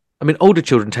 I mean, older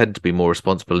children tend to be more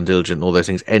responsible and diligent and all those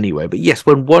things anyway. But yes,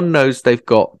 when one knows they've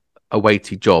got a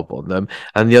weighty job on them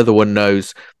and the other one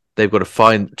knows they've got to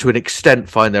find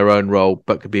their own role,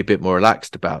 but could be a bit more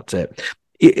relaxed about it,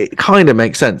 it kind of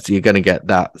makes sense that you're going to get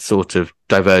that sort of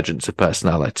divergence of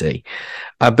personality.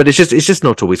 But it's just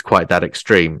not always quite that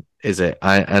extreme, is it?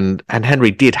 And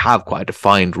Henry did have quite a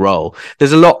defined role.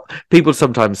 There's a lot, people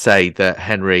sometimes say that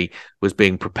Henry was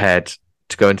being prepared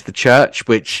to go into the church,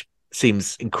 which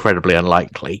seems incredibly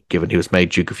unlikely given he was made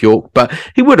Duke of York, but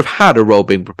he would have had a role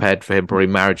being prepared for him, probably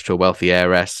marriage to a wealthy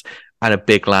heiress and a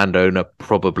big landowner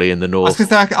probably in the north.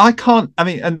 I can't, I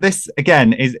mean, and this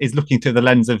again is looking through the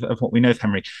lens of what we know of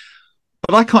Henry,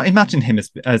 but I can't imagine him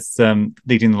as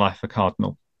leading the life of a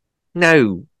cardinal.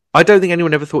 No, I don't think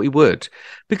anyone ever thought he would,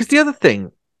 because the other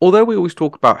thing, although we always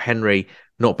talk about Henry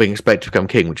not being expected to become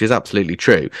king, which is absolutely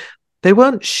true, they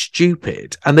weren't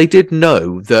stupid, and they did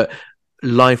know that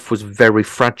life was very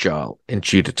fragile in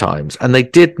Tudor times, and they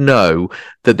did know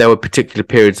that there were particular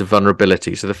periods of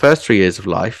vulnerability. So the first 3 years of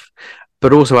life,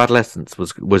 but also adolescence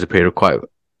was a period of quite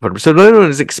vulnerable. So no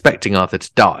one is expecting Arthur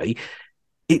to die.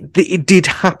 It did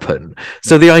happen.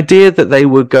 So the idea that they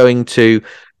were going to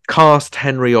cast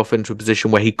Henry off into a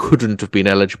position where he couldn't have been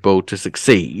eligible to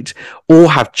succeed or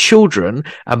have children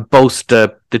and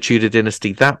bolster the Tudor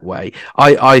dynasty that way,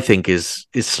 I think is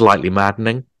slightly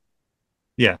maddening.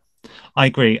 Yeah. I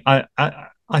agree.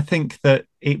 I think that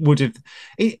it would have,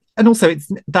 and also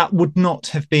that would not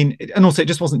have been, and also it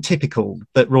just wasn't typical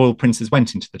that royal princes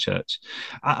went into the church.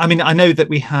 I mean, I know that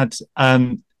we had,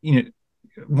 one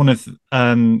of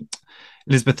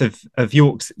Elizabeth of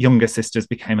York's younger sisters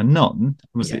became a nun.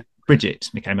 Was it Bridget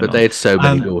became a nun? But they had so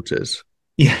many daughters.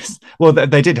 Yes, well,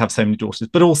 they did have so many daughters,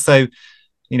 but also,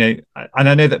 and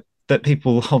I know that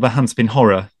people hold their hands up in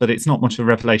horror, but it's not much of a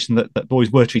revelation that boys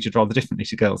were treated rather differently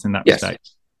to girls in that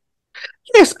respect.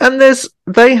 Yes, and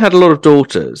they had a lot of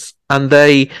daughters, and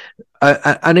they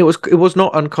and it was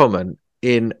not uncommon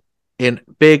in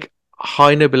big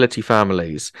high nobility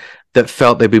families that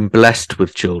felt they'd been blessed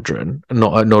with children.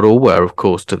 Not all were, of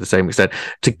course, to the same extent,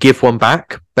 to give one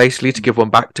back, basically to give one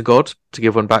back to God, to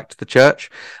give one back to the church,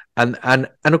 and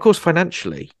of course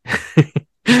financially.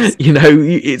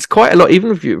 It's quite a lot,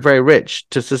 even if you're very rich,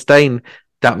 to sustain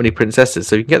that many princesses.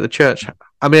 So you can get the church.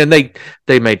 I mean,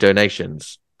 they made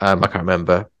donations. I can't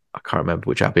remember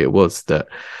which abbey it was that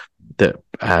their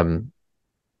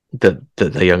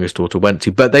youngest daughter went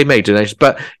to, but they made donations.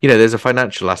 But there's a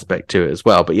financial aspect to it as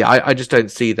well. But yeah, I just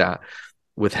don't see that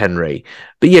with Henry.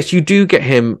 But yes, you do get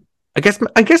him. I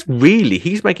guess really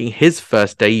he's making his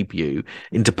first debut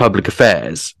into public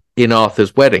affairs in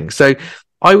Arthur's wedding. So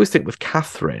I always think with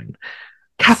Katherine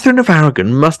of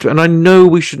Aragon must have, and I know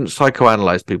we shouldn't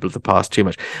psychoanalyze people of the past too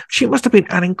much, she must have been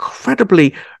an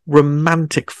incredibly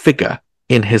romantic figure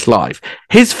in his life.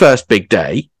 His first big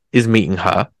day is meeting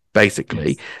her, basically.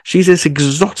 Yes. She's this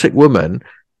exotic woman,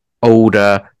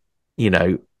 older,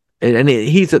 and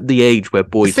he's at the age where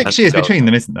boys... 6 years between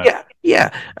them, isn't there? Yeah,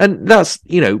 Yeah, and that's,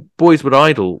 boys would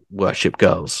idol worship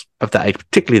girls of that age,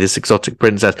 particularly this exotic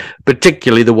princess,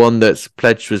 particularly the one that's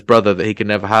pledged to his brother that he can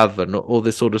never have, and all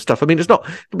this sort of stuff. I mean, it's not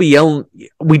we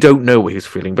don't know what he was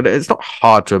feeling, but it's not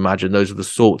hard to imagine those are the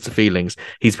sorts of feelings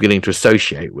he's beginning to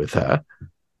associate with her.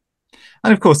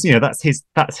 And of course, that's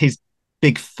his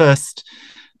big first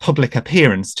public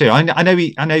appearance too. I know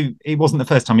it wasn't the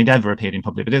first time he'd ever appeared in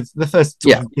public, but it's the first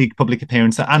sort of big public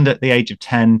appearance. And at the age of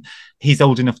 10, he's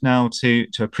old enough now to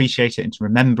appreciate it and to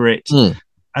remember it.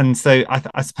 And so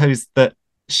I suppose that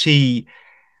she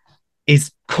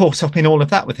is caught up in all of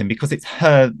that with him, because it's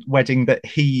her wedding that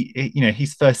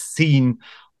he's first seen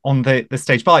on the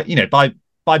stage by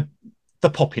the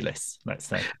populace, let's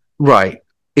say. Right,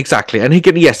 exactly. And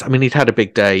he'd had a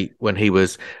big day when he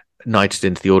was knighted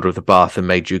into the Order of the Bath and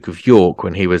made Duke of York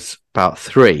when he was about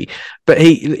 3. But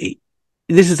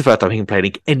this is the first time he can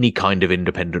play any kind of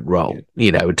independent role,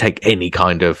 and take any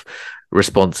kind of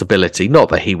responsibility. Not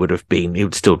that he would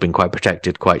still have been quite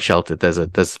protected, quite sheltered.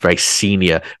 There's very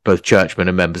senior, both churchmen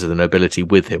and members of the nobility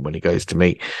with him when he goes to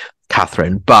meet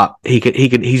Katherine. But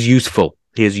he's useful.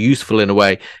 He is useful in a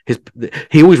way.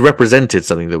 He always represented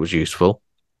something that was useful,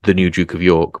 the new Duke of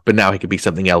York, but now he could be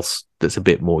something else that's a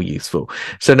bit more useful.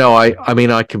 So no,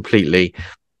 I completely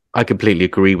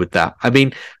agree with that. I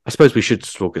mean, I suppose we should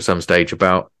talk at some stage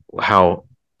about how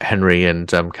Henry and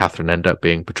Katherine end up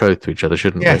being betrothed to each other,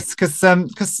 shouldn't we? Yes,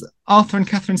 because Arthur and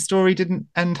Catherine's story didn't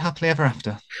end happily ever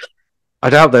after.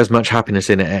 I doubt there's much happiness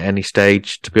in it at any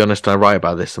stage. To be honest, I write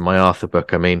about this in my Arthur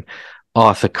book. I mean,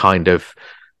 Arthur kind of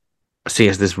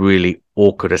sees this really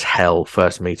awkward as hell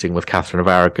first meeting with Katherine of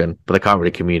Aragon, but they can't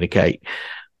really communicate.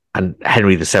 And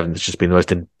Henry VII has just been the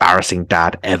most embarrassing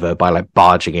dad ever by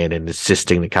barging in and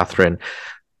insisting that Katherine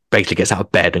basically gets out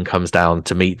of bed and comes down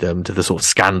to meet them, to the sort of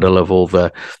scandal of all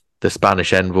the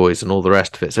Spanish envoys and all the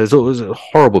rest of it. So it was a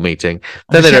horrible meeting.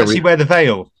 Then they don't wear the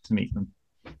veil to meet them,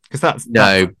 because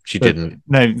she didn't.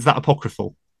 No, is that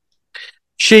apocryphal?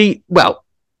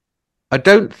 I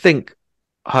don't think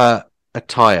her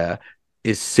attire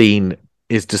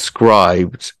is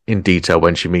described in detail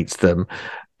when she meets them,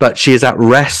 but she is at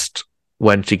rest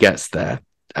when she gets there,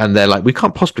 and they're like, we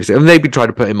can't possibly see. And they've been trying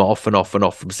to put him off and off and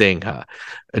off from seeing her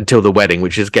until the wedding,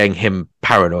 which is getting him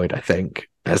paranoid, I think,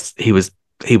 as he was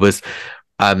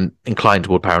inclined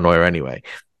toward paranoia anyway.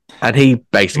 And he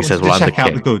basically says, well, I'm the king.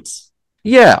 Out the goods.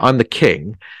 Yeah, I'm the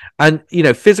king. And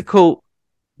physical,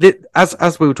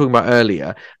 as we were talking about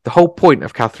earlier, the whole point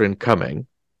of Katherine coming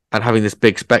and having this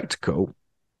big spectacle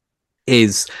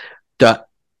is that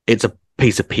it's a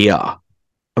piece of PR.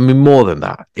 I mean, more than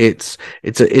that, it's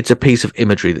a piece of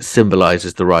imagery that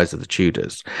symbolizes the rise of the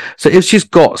Tudors. So if she's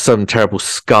got some terrible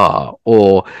scar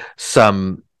or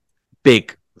some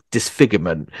big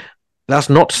disfigurement, that's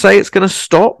not to say it's going to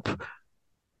stop,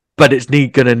 but it's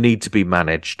going to need to be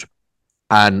managed,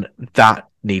 and that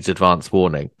needs advance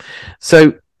warning.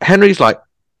 So Henry's like,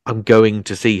 I'm going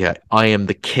to see her. I am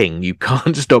the king. You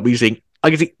can't stop me seeing. I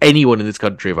can see anyone in this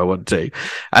country if I want to.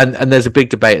 And there's a big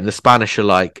debate, and the Spanish are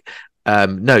like,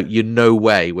 no, you're no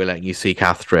way we're letting you see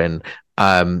Katherine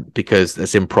because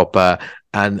that's improper.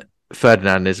 And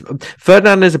Ferdinand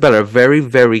and Isabella are very,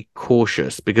 very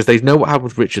cautious, because they know what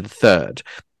happened with Richard III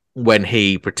when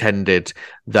he pretended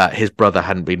that his brother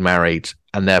hadn't been married,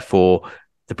 and therefore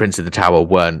the Prince of the Tower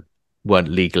weren't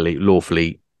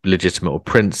lawfully legitimate or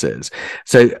princes.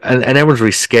 So and everyone's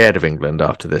really scared of England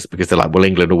after this, because they're like, well,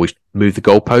 England always moved the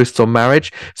goalposts on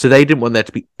marriage, so they didn't want there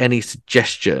to be any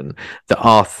suggestion that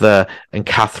Arthur and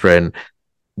Katherine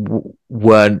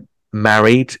weren't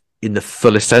married in the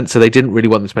fullest sense. So they didn't really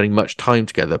want them spending much time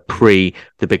together pre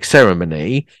the big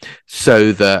ceremony,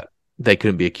 so that they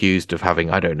couldn't be accused of having,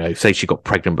 I don't know, say she got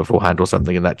pregnant beforehand or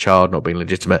something, and that child not being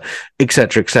legitimate,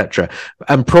 etc., etc.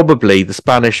 And probably the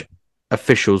Spanish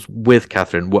officials with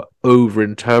Katherine were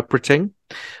over-interpreting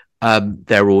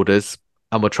their orders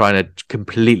and were trying to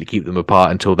completely keep them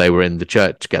apart until they were in the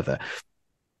church together.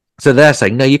 So they're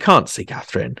saying, no, you can't see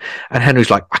Katherine. And Henry's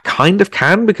like, I kind of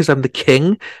can, because I'm the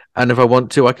king, and if I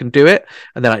want to, I can do it.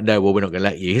 And they're like, no, well, we're not going to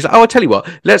let you. He's like, oh, I'll tell you what,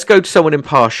 let's go to someone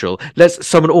impartial. Let's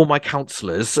summon all my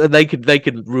counselors, and they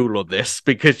can rule on this,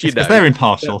 because, they're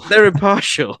impartial. They're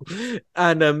impartial.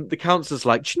 And the counselor's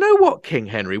like, do you know what, King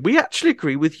Henry? We actually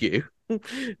agree with you.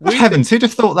 Heavens, who'd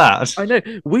have thought that? I know.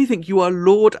 We think you are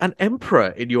Lord and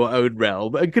Emperor in your own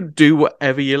realm and can do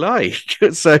whatever you like.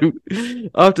 So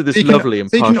after this impartial,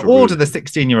 so you can order the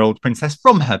 16-year-old princess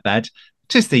from her bed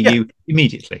to see you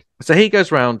immediately. So he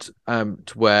goes round to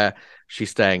where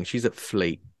she's staying. She's at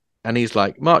Fleet, and he's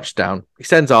like, march down. He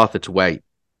sends Arthur to wait.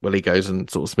 Well, he goes and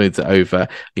sort of smooths it over.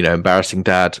 Embarrassing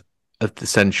dad of the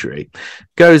century.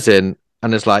 Goes in,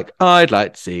 and is like, I'd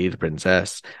like to see the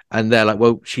princess. And they're like,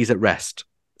 well, she's at rest,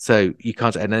 so you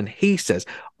can't. And then he says,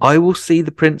 I will see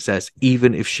the princess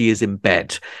even if she is in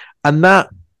bed. And that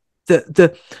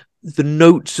the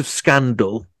notes of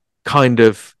scandal kind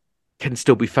of can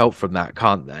still be felt from that,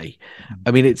 can't they?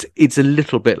 I mean, it's a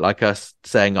little bit like us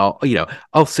saying, "Oh,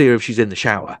 I'll see her if she's in the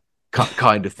shower,"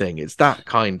 kind of thing. It's that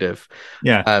kind of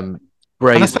Yeah.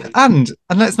 brazen. And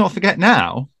let's not forget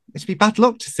now, it'd be bad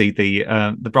luck to see the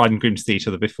bride and groom see each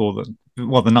other before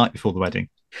the night before the wedding.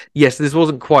 Yes, this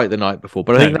wasn't quite the night before,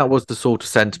 but I No. think that was the sort of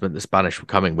sentiment the Spanish were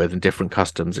coming with, and different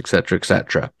customs, etc.,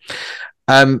 etc.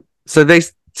 So they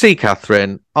see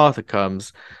Catherine. Arthur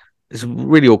comes. It's a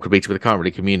really awkward meeting, but they can't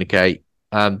really communicate.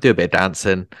 Do a bit of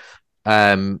dancing,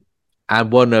 and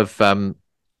one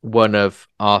of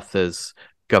Arthur's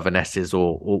governesses,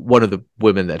 or one of the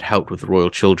women that helped with the royal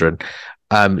children,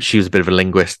 she was a bit of a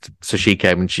linguist, so she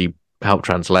came and she helped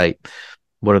translate.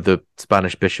 One of the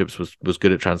Spanish bishops was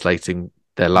good at translating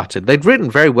their Latin. They'd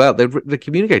written very well. They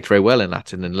communicated very well in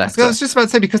Latin and letter. I was just about to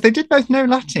say, because they did both know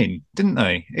Latin, didn't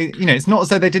they? It's not as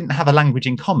though they didn't have a language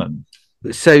in common.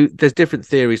 So there's different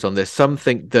theories on this. Some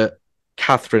think that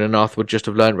Catherine and Arthur would just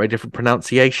have learned very different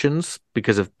pronunciations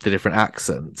because of the different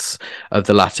accents of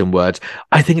the Latin words.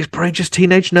 I think it's probably just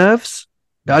teenage nerves.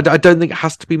 I don't think it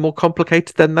has to be more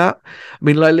complicated than that. I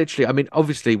mean, like literally, I mean,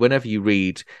 obviously, whenever you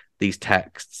read these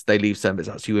texts, they leave some bits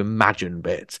out so you imagine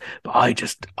bits. But I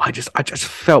just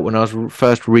felt when I was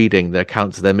first reading the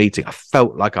accounts of their meeting, I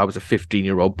felt like I was a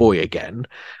 15-year-old boy again.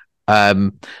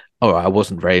 I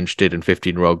wasn't very interested in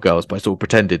 15-year-old girls, but I sort of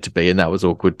pretended to be, and that was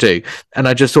awkward too. And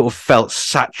I just sort of felt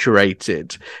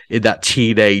saturated in that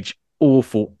teenage,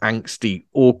 awful, angsty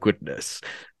awkwardness.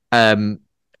 And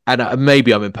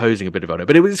maybe I'm imposing a bit on it,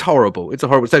 but it was horrible. It's a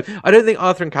horrible. So I don't think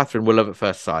Arthur and Catherine were love at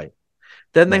first sight.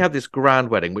 Then they have this grand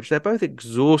wedding, which they're both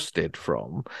exhausted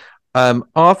from.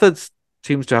 Arthur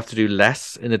seems to have to do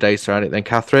less in the days surrounding it than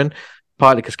Catherine,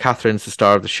 partly because Catherine's the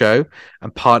star of the show,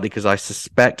 and partly because I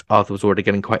suspect Arthur was already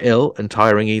getting quite ill and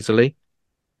tiring easily.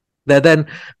 They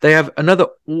have an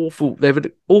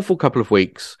awful couple of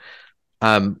weeks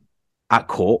at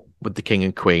court with the king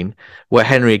and queen, where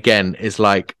Henry again is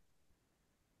like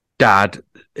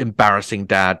embarrassing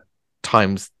dad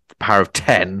times the power of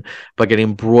 10 by getting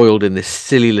embroiled in this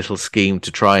silly little scheme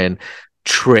to try and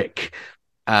trick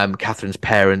Catherine's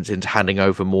parents into handing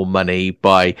over more money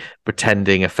by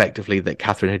pretending effectively that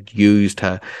Catherine had used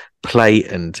her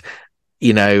plate and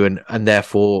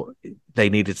therefore they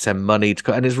needed to send money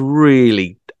to, and it's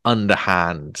really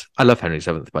underhand. I love Henry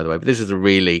VII, by the way, but this is a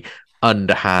really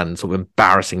underhand sort of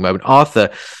embarrassing moment. Arthur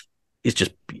is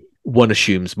just, one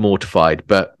assumes, mortified,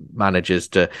 but manages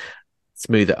to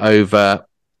smooth it over.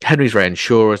 Henry's very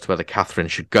unsure as to whether Catherine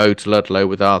should go to Ludlow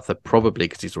with Arthur, probably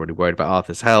because he's already worried about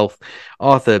Arthur's health.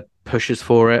 Arthur pushes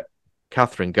for it.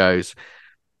 Catherine goes,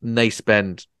 and they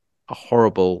spend a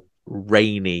horrible,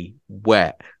 rainy,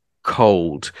 wet,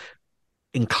 cold,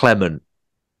 inclement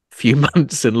few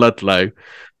months in Ludlow,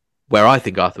 where I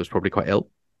think Arthur was probably quite ill.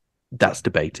 That's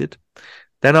debated.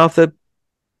 Then Arthur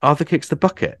kicks the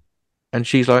bucket, and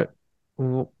she's like,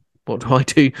 "What do I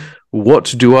do?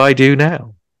 What do I do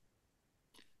now?"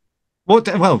 What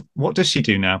does she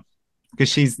do now? Because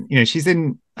she's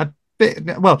in a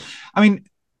bit. Well, I mean,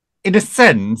 in a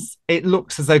sense, it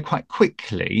looks as though quite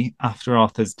quickly after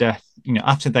Arthur's death,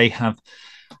 after they have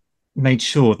made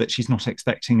sure that she's not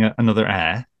expecting another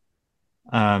heir.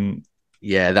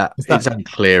 It's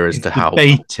unclear as to how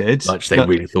much they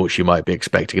really thought she might be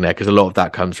expecting an heir, because a lot of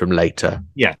that comes from later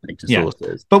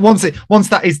sources. But once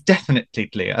that is definitely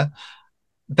clear,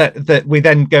 that we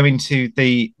then go into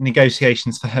the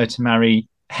negotiations for her to marry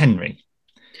Henry.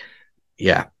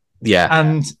 Yeah.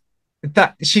 And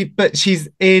she's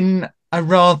in a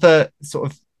rather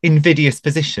sort of invidious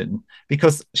position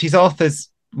because she's Arthur's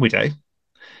widow.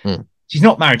 Mm. She's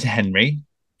not married to Henry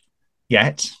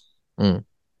yet. Mm.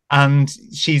 And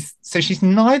she's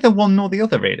neither one nor the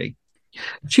other, really.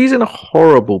 She's in a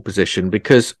horrible position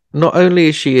because not only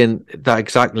is she in that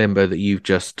exact limbo that you've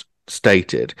just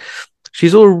stated,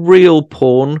 she's a real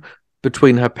pawn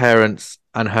between her parents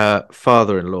and her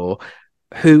father-in-law,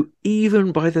 who,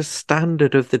 even by the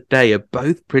standard of the day, are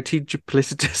both pretty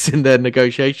duplicitous in their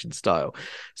negotiation style.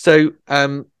 So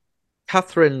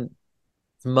Catherine's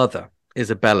mother,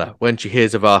 Isabella, when she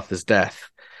hears of Arthur's death,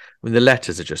 I mean, the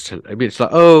letters are just, it's like,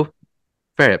 oh,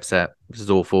 very upset. This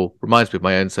is awful. Reminds me of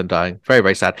my own son dying. Very,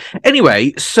 very sad.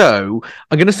 Anyway, so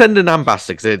I'm going to send an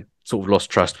ambassador, because they sort of lost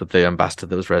trust with the ambassador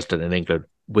that was resident in England,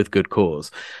 with good cause.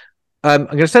 I'm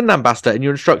going to send an ambassador, and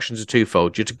your instructions are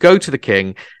twofold. You're to go to the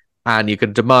king and you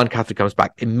can demand Catherine comes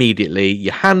back immediately.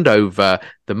 You hand over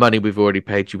the money we've already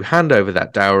paid you, hand over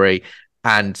that dowry,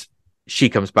 and she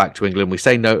comes back to England. We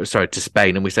say no, sorry, to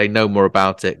Spain, and we say no more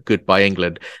about it. Goodbye,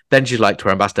 England. Then she's like to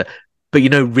her ambassador, but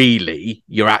really,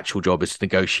 your actual job is to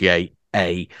negotiate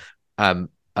a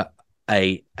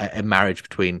marriage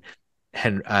between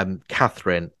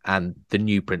Catherine and the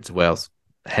new Prince of Wales,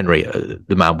 Henry,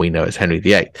 the man we know as Henry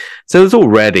VIII. So there's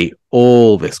already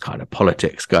all this kind of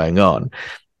politics going on.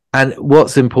 And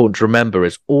what's important to remember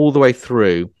is all the way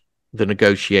through the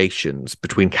negotiations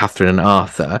between Catherine and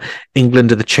Arthur,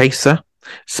 England are the chaser,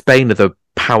 Spain are the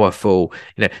powerful,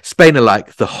 Spain are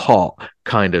like the hot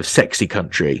kind of sexy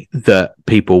country that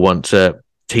people want to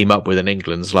team up with, and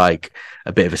England's like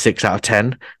a bit of a 6 out of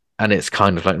 10. And it's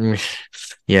kind of like,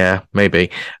 yeah,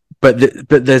 maybe. But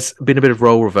there's been a bit of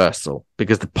role reversal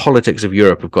because the politics of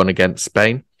Europe have gone against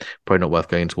Spain. Probably not worth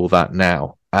going into all that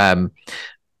now.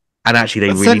 And actually,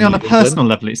 they really certainly on a personal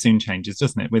level, it soon changes,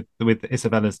 doesn't it? With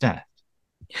Isabella's death.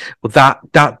 Well,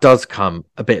 that does come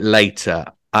a bit later,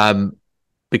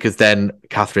 because then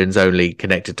Catherine's only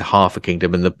connected to half a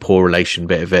kingdom and the poor relation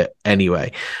bit of it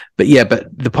anyway. But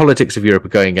the politics of Europe are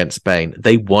going against Spain.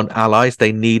 They want allies.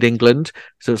 They need England.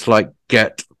 So it's like,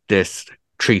 get this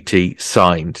treaty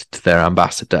signed to their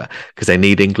ambassador because they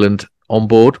need England on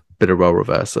board. Bit of role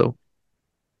reversal.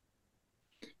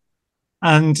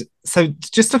 And so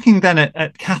just looking then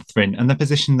at Catherine and the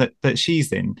position that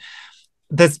she's in,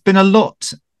 there's been a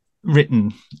lot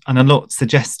written and a lot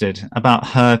suggested about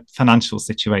her financial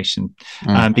situation,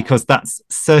 because that's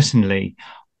certainly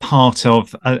part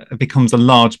of, becomes a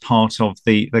large part of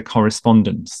the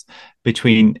correspondence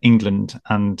between England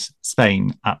and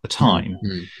Spain at the time.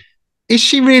 Mm-hmm. Is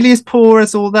she really as poor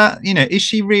as all that? Is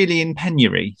she really in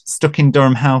penury, stuck in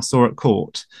Durham House or at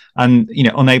court, and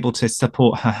unable to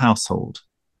support her household?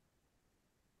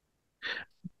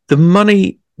 The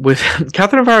money with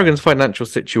Catherine of Aragon's financial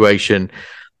situation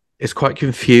is quite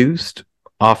confused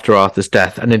after Arthur's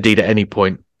death, and indeed at any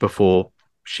point before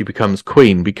she becomes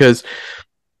queen, because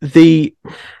the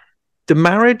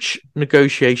marriage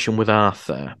negotiation with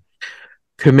Arthur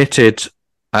committed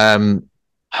her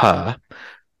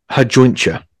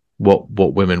jointure, what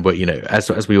women were,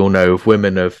 as we all know, of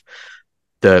women of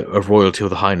royalty or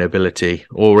the high nobility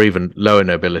or even lower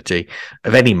nobility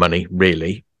of any money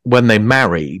really, when they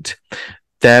married,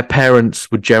 their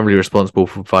parents were generally responsible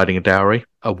for providing a dowry,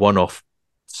 a one-off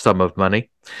sum of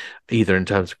money, either in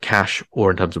terms of cash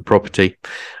or in terms of property,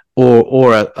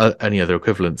 or any other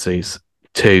equivalencies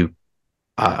to.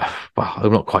 Well,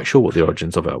 I'm not quite sure what the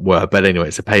origins of it were, but anyway,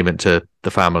 it's a payment to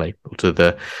the family or to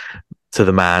the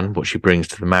man, what she brings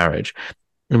to the marriage.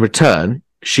 In return,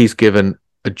 she's given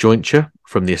a jointure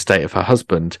from the estate of her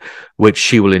husband, which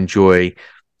she will enjoy.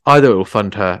 Either it will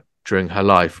fund her during her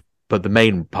life, but the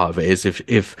main part of it is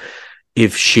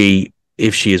if she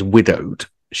is widowed,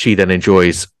 she then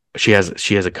enjoys. She has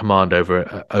a command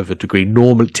over a degree,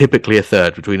 normally typically a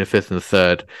third, between a fifth and a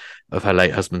third of her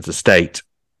late husband's estate,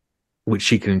 which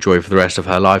she can enjoy for the rest of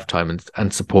her lifetime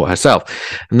and support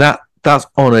herself. And that's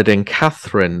honoured in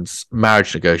Catherine's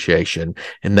marriage negotiation,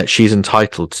 in that she's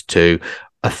entitled to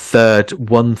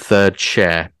one third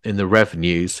share in the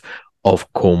revenues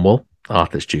of Cornwall,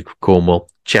 Arthur's Duke of Cornwall,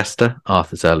 Chester,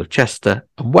 Arthur's Earl of Chester,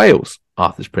 and Wales,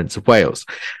 Arthur's Prince of Wales.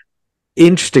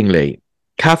 Interestingly,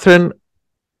 Catherine's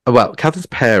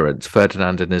parents,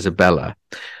 Ferdinand and Isabella,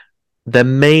 their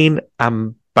main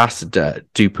ambassador,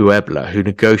 Du Puebla, who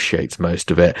negotiates most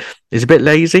of it, is a bit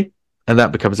lazy. And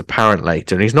that becomes apparent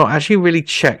later. And he's not actually really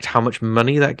checked how much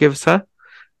money that gives her.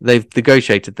 They've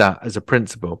negotiated that as a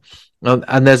principle.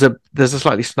 And there's a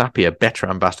slightly snappier, better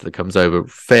ambassador that comes over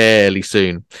fairly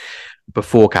soon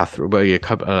before Catherine,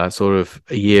 sort of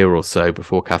a year or so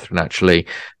before Catherine actually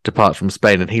departs from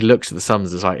Spain. And he looks at the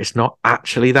sums and is like, it's not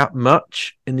actually that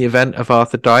much in the event of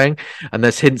Arthur dying. And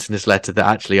there's hints in this letter that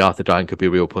actually Arthur dying could be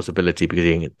a real possibility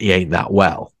because he ain't that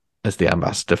well, as the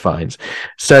ambassador finds.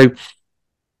 So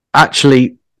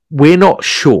actually, we're not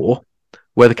sure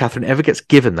whether Catherine ever gets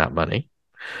given that money,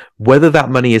 whether that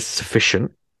money is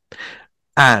sufficient,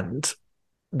 and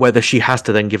whether she has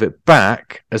to then give it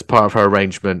back as part of her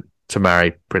arrangement to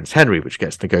marry Prince Henry, which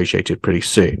gets negotiated pretty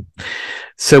soon.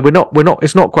 So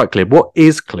it's not quite clear. What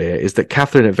is clear is that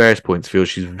Catherine at various points feels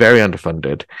she's very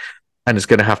underfunded and is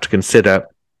going to have to consider,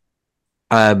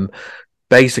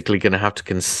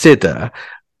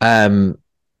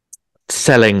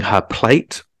 selling her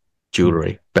plate,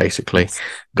 jewelry, basically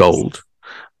gold,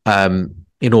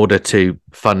 in order to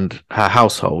fund her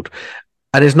household.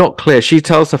 And it's not clear. She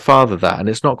tells her father that, and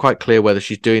it's not quite clear whether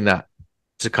she's doing that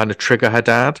to kind of trigger her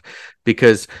dad,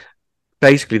 because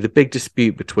basically the big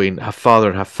dispute between her father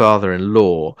and her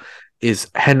father-in-law is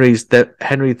Henry VII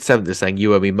is saying,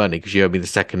 you owe me money because you owe me the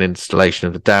second installation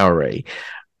of the dowry.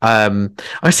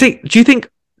 I see. Do you think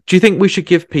we should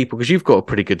give people, because you've got a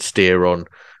pretty good steer on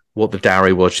what the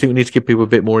dowry was, do you think we need to give people a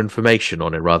bit more information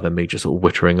on it rather than me just sort of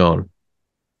wittering on?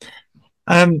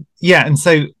 Yeah, and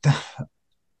so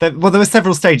there were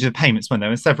several stages of payments when there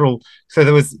were several. So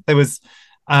there was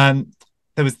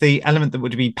the element that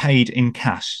would be paid in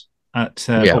cash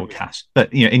or cash,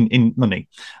 but in money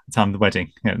at the time of the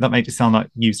wedding. That made it sound like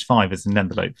used five as an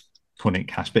envelope, calling it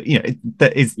cash, but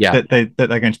that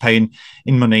they're going to pay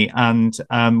in money, and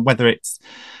whether it's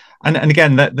and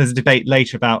again there's a debate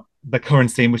later about the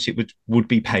currency in which it would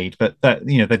be paid, but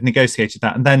they've negotiated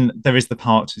that, and then there is the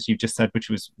part, as you've just said, which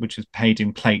was paid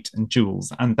in plate and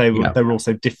jewels, and there were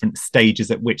also different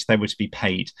stages at which they were to be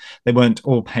paid. They weren't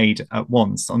all paid at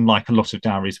once, unlike a lot of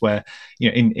dowries where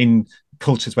in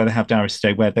cultures where they have dowries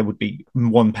today, where there would be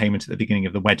one payment at the beginning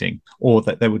of the wedding, or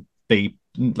that there would be,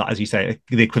 as you say,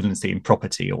 the equivalency in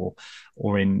property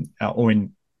or in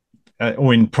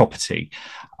property.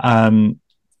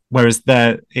 Whereas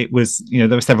there were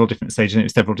several different stages and it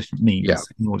was several different means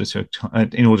in order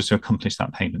to accomplish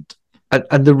that payment.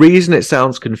 And the reason it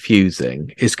sounds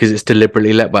confusing is because it's deliberately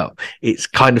it's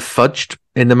kind of fudged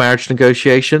in the marriage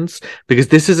negotiations, because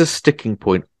this is a sticking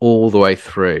point all the way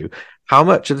through. How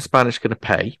much are the Spanish going to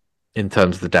pay in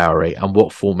terms of the dowry, and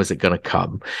what form is it going to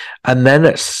come? And then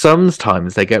at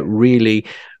sometimes they get really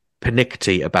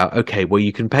pernickety about, okay, well,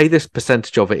 you can pay this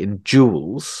percentage of it in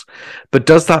jewels, but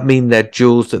does that mean they're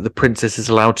jewels that the princess is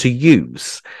allowed to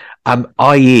use?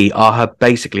 I.e., are her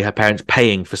parents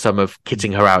paying for some of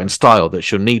kitting her out in style that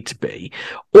she'll need to be?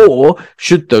 Or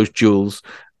should those jewels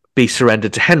be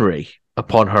surrendered to Henry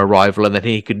upon her arrival, and then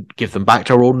he can give them back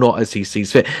to her or not as he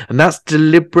sees fit? And that's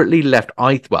deliberately left,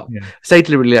 say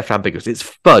deliberately left ambiguous. It's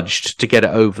fudged to get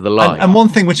it over the line. And one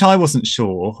thing which I wasn't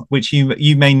sure, which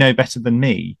you may know better than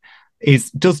me,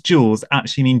 is, does jewels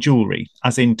actually mean jewelry?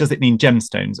 As in, does it mean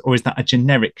gemstones, or is that a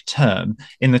generic term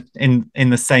in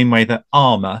the same way that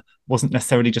armor wasn't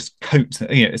necessarily just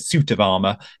a suit of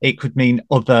armor? It could mean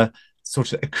other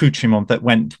sort of accoutrement that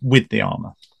went with the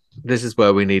armor. This is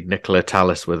where we need Nicola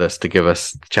Tallis with us to give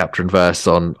us chapter and verse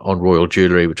on royal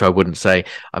jewellery, which I wouldn't say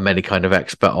I'm any kind of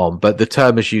expert on. But the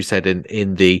term, as you said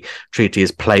in the treaty,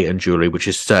 is plate and jewellery, which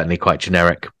is certainly quite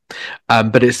generic.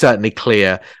 But it's certainly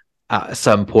clear at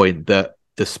some point that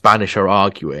the Spanish are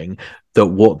arguing that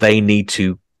what they need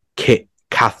to kit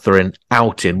Katherine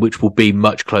out in, which will be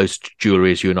much closer to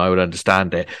jewellery as you and I would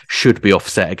understand it, should be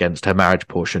offset against her marriage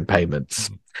portion payments.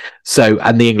 So,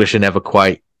 and the English are never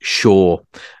quite sure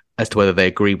as to whether they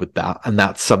agree with that, and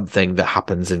that's something that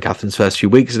happens in Catherine's first few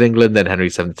weeks in England. Then Henry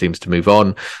VII seems to move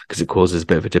on because it causes a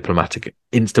bit of a diplomatic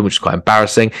incident, which is quite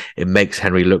embarrassing. It makes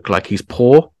Henry look like he's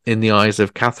poor in the eyes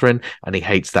of Katherine, and he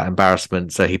hates that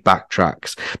embarrassment, so he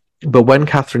backtracks. But when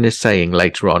Katherine is saying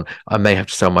later on, I may have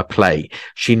to sell my plate,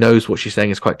 she knows what she's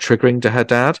saying is quite triggering to her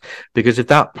dad, because if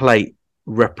that plate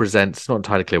represents, it's not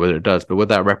entirely clear whether it does, but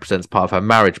whether that represents part of her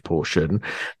marriage portion,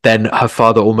 then her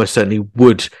father almost certainly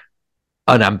would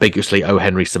unambiguously owe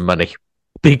Henry some money,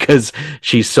 because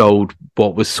she sold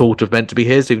what was sort of meant to be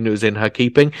his, even though it was in her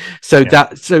keeping.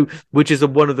 Which is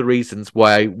one of the reasons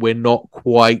why we're not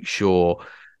quite sure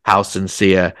how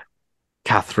sincere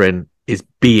Katherine is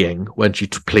being when she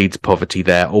pleads poverty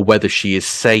there, or whether she is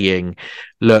saying,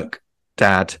 look,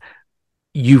 Dad,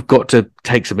 you've got to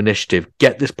take some initiative,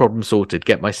 get this problem sorted,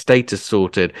 get my status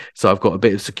sorted, so I've got a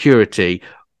bit of security,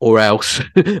 or else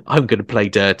I'm going to play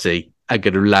dirty. I'm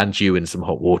going to land you in some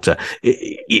hot water.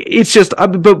 It's just,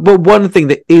 but one thing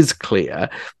that is clear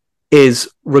is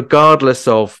regardless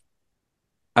of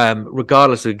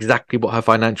exactly what her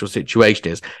financial situation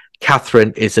is,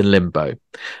 Katherine is in limbo.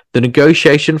 The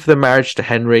negotiation for the marriage to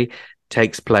Henry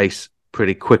takes place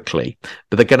pretty quickly,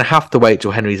 but they're going to have to wait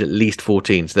till Henry's at least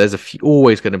 14. So there's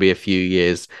always going to be a few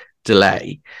years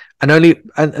delay. And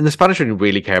the Spanish don't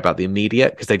really care about the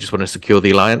immediate, because they just want to secure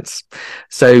the alliance.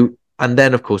 So, and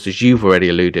then, of course, as you've already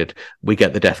alluded, we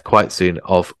get the death quite soon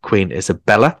of Queen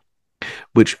Isabella,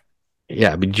 which,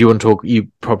 yeah, I mean, do you want to talk?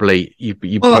 You probably a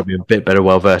bit better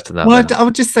well versed in that. Well, I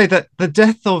would just say that the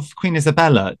death of Queen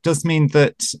Isabella does mean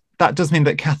that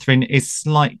Katherine is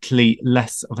slightly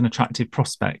less of an attractive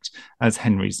prospect as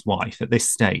Henry's wife at this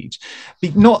stage,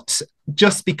 not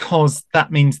just because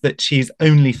that means that she is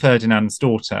only Ferdinand's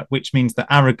daughter, which means that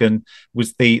Aragon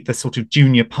was the sort of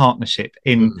junior partnership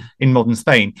in modern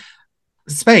Spain.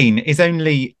 Spain is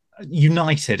only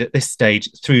united at this stage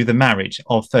through the marriage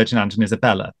of Ferdinand and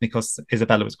Isabella, because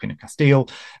Isabella was Queen of Castile,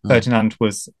 Ferdinand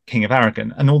was King of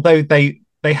Aragon. And although they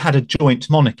they had a joint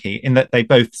monarchy in that they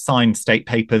both signed state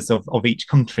papers of each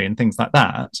country and things like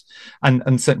that.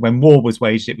 And so when war was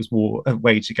waged, it was war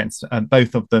waged against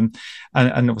both of them,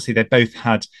 and obviously they both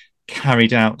had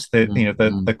carried out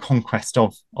the conquest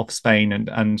of Spain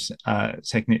and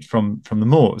taking it from the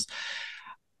Moors.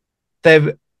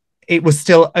 There, it was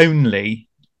still only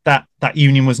that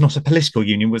union was not a political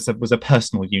union, was a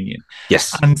personal union.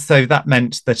 Yes. And so that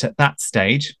meant that at that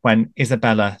stage, when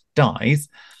Isabella dies,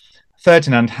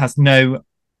 Ferdinand has no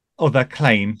other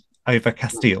claim over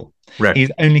Castile. Right.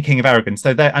 He's only King of Aragon.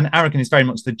 So and Aragon is very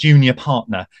much the junior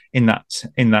partner in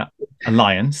that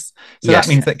alliance. So that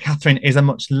means that Catherine is a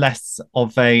much less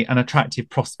of an attractive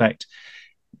prospect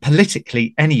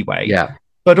politically anyway. Yeah.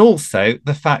 But also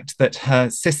the fact that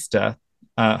her sister,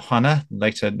 Juana,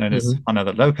 later known as Juana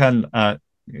the Loca,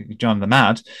 John the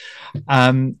Mad,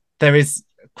 there is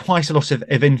quite a lot of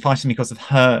infighting because of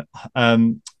her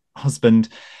husband,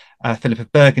 Philip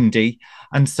of Burgundy,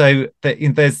 and so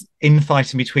there's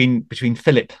infighting between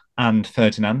Philip and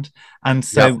Ferdinand, and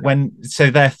so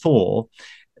therefore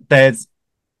there's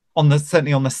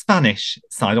certainly on the Spanish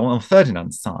side, on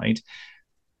Ferdinand's side,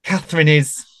 Catherine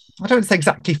is, I don't say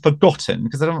exactly forgotten,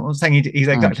 because I'm not saying he's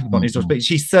exactly forgotten his daughter, but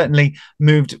she's certainly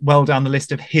moved well down the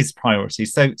list of his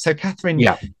priorities. So Catherine,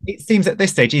 it seems at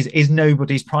this stage, is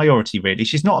nobody's priority, really.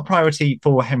 She's not a priority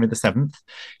for Henry VII.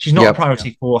 She's not a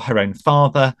priority for her own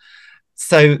father.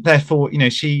 So therefore,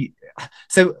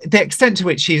 so the extent to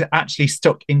which she's actually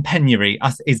stuck in penury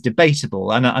is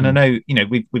debatable. And I know,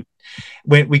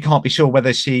 we can't be sure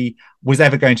whether she was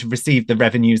ever going to receive the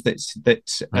revenues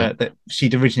that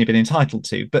she'd originally been entitled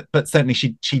to, but certainly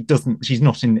she's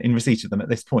not in receipt of them at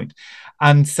this point.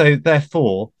 And so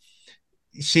therefore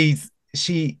she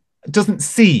doesn't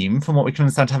seem, from what we can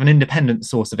understand, to have an independent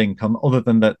source of income other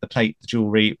than the plate, the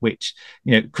jewelry, which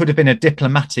could have been a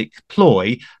diplomatic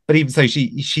ploy. But even so,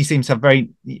 she seems to have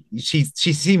she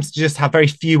seems to just have very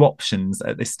few options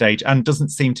at this stage, and doesn't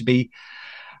seem to be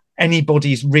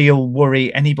anybody's real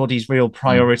worry, anybody's real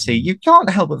priority. You can't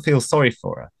help but feel sorry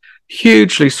for her.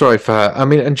 Hugely sorry for her. I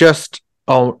mean, and just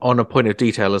on a point of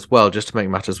detail as well, just to make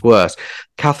matters worse,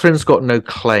 Catherine's got no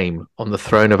claim on the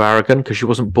throne of Aragon because she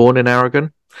wasn't born in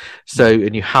Aragon. So,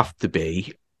 and you have to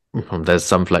be, there's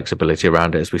some flexibility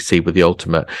around it, as we see with the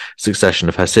ultimate succession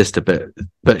of her sister,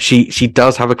 but she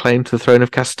does have a claim to the throne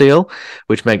of Castile,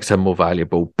 which makes her more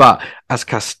valuable. But as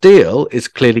Castile is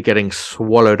clearly getting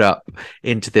swallowed up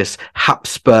into this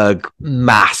Habsburg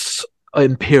mass,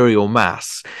 imperial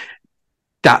mass,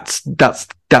 that's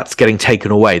getting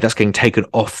taken away. That's getting taken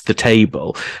off the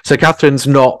table. So Catherine's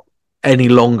not any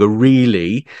longer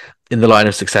really in the line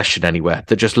of succession anywhere.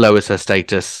 That just lowers her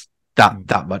status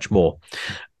that much more.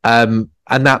 And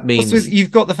that means also,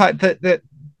 you've got the fact that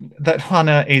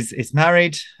Juana is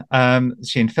married.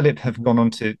 She and Philip have gone on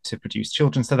to produce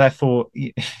children. So therefore,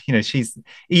 she's,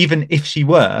 even if she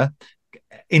were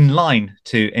in line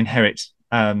to inherit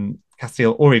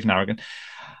Castile or even Aragon,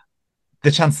 the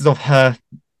chances of her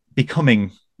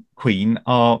becoming queen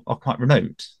are quite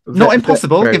remote. Not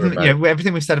impossible, given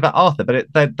everything we've said about Arthur, but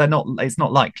they're not. It's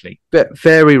not likely. But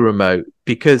very remote,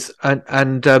 because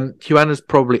and Juana's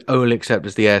probably only accepted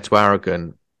as the heir to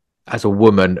Aragon as a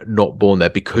woman not born there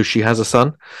because she has a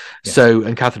son. Yeah. So,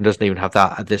 and Catherine doesn't even have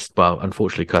that at this. Well,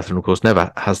 unfortunately, Catherine, of course,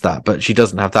 never has that, but she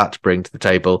doesn't have that to bring to the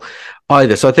table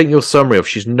either. So I think your summary of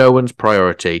she's no one's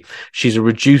priority. She's a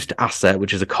reduced asset,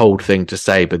 which is a cold thing to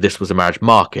say, but this was a marriage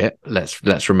market.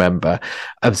 Let's remember.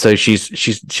 And so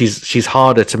she's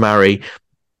harder to marry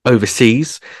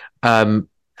overseas,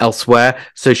 elsewhere.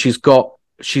 So she's got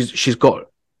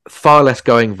far less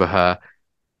going for her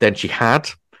than she had.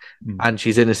 And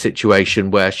she's in a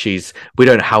situation where we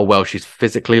don't know how well she's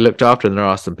physically looked after, and there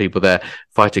are some people there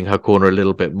fighting her corner a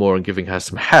little bit more and giving her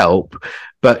some help,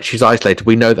 but she's isolated.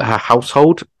 We know that her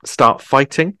household start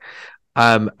fighting,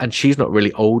 and she's not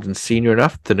really old and senior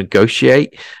enough to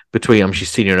negotiate between, she's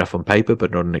senior enough on paper,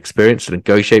 but not an experience to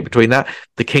negotiate between that.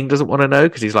 The king doesn't want to know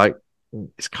because he's like,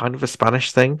 it's kind of a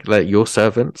Spanish thing, like your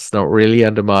servant's not really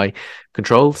under my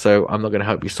control, so I'm not going to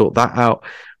help you sort that out.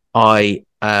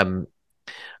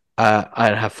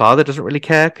 And her father doesn't really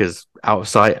care because out of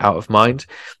sight, out of mind.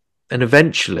 And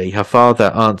eventually her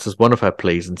father answers one of her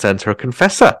pleas and sends her a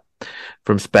confessor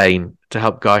from Spain to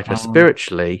help guide her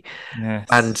spiritually. Yes.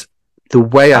 And the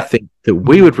way I think that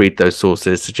we would read those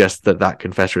sources suggests that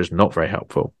confessor is not very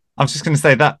helpful. I was just going to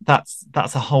say that's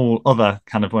a whole other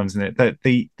kind of one, isn't it?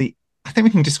 The I think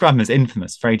we can describe him as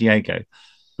infamous, Fray Diego.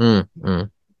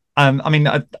 I mean,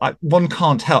 one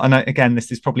can't help, and again,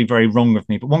 this is probably very wrong of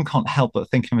me, but one can't help but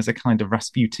think of him as a kind of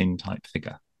Rasputin type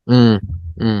figure. That's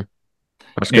a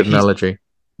good analogy.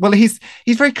 well, he's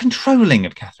very controlling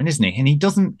of Catherine, isn't he?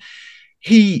 And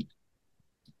he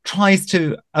tries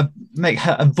to make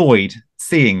her avoid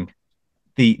seeing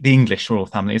the English royal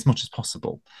family as much as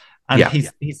possible, and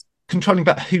he's controlling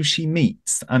about who she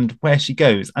meets and where she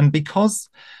goes, and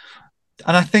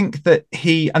I think that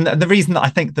the reason that I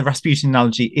think the Rasputin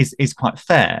analogy is quite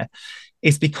fair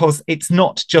is because it's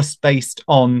not just based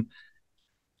on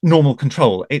normal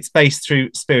control. It's based through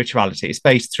spirituality. It's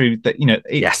based through that,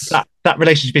 that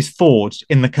relationship is forged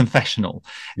in the confessional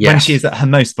when she is at her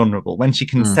most vulnerable, when she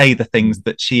can say the things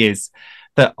that she is,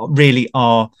 that really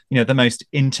are, the most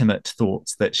intimate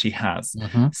thoughts that she has.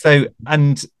 So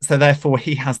therefore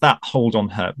he has that hold on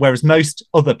her, whereas most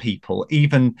other people,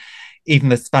 even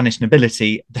the Spanish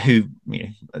nobility, who,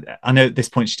 I know at this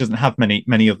point she doesn't have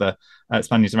many other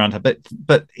Spaniards around her,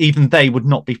 but even they would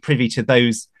not be privy to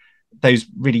those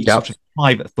really sort of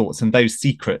private thoughts and those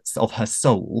secrets of her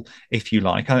soul, if you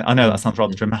like. I know that sounds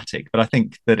rather dramatic, but I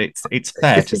think that it's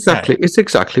fair. It's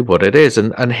exactly what it is,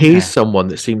 and he's someone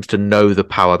that seems to know the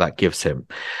power that gives him,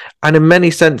 and in many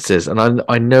senses. And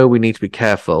I know we need to be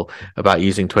careful about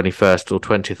using 21st or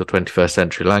 20th or 21st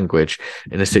century language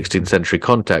in a 16th century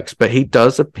context, but he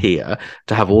does appear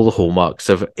to have all the hallmarks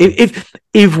of,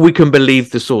 if we can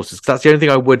believe the sources. Because that's the only thing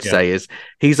I would say is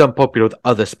he's unpopular with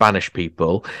other Spanish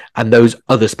people, and those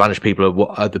other Spanish people are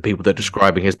what are the people that are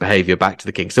describing his behavior back to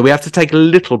the king. So we have to take a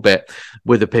little bit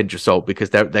with a pinch of salt, because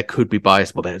there could be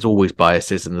bias. Well, there's always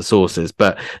biases in the sources,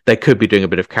 but they could be doing a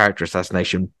bit of character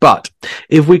assassination. But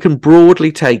if we can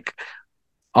broadly take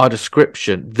our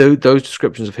description, those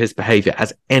descriptions of his behavior,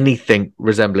 as anything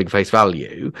resembling face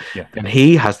value, then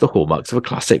he has the hallmarks of a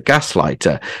classic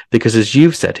gaslighter, because, as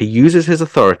you've said, he uses his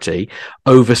authority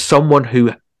over someone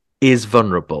who is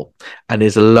vulnerable and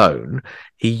is alone.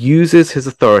 He uses his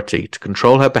authority to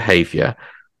control her behavior,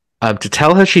 to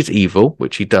tell her she's evil,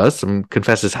 which he does. Some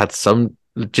confessors had some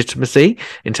legitimacy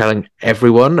in telling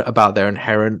everyone about their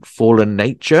inherent fallen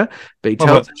nature, but he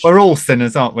tells we're all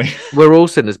sinners, aren't we? We're all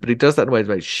sinners, but he does that in ways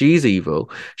like she's evil.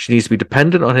 She needs to be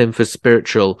dependent on him for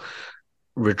spiritual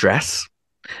redress.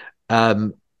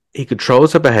 He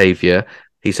controls her behavior.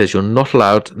 He says you're not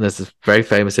allowed, and there's this very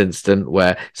famous incident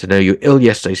where he said, no, you're ill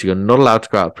yesterday, so you're not allowed to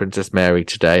go out with Princess Mary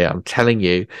today. I'm telling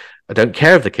you, I don't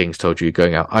care if the king's told you you're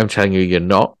going out. I'm telling you you're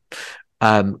not.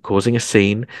 Causing a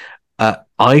scene,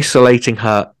 isolating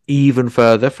her even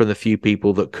further from the few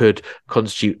people that could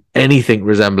constitute anything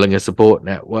resembling a support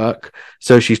network.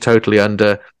 So she's totally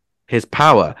under his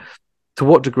power. To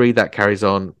what degree that carries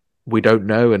on, we don't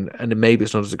know, and maybe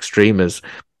it's not as extreme as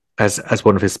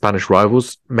one of his Spanish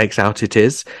rivals makes out it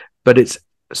is, but it's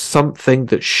something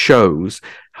that shows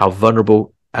how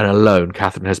vulnerable and alone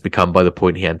Catherine has become by the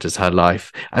point he enters her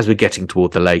life, as we're getting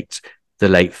toward the late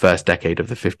first decade of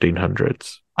the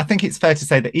 1500s. I think it's fair to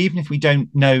say that even if we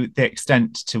don't know the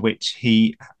extent to which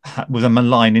he was a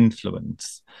malign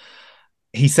influence,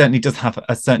 he certainly does have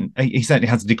he certainly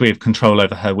has a degree of control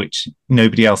over her which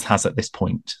nobody else has at this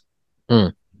point.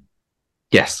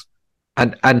 Yes,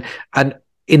 and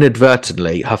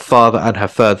inadvertently, her father and her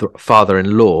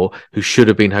father-in-law, who should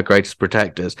have been her greatest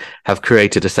protectors, have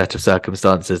created a set of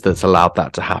circumstances that's allowed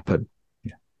that to happen.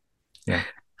 Yeah.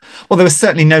 Well, there was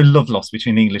certainly no love lost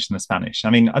between the English and the Spanish. I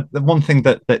mean, the one thing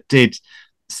that did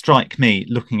strike me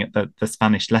looking at the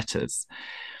Spanish letters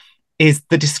is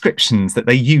the descriptions that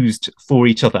they used for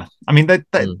each other. I mean,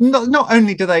 not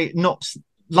only do they not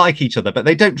like each other, but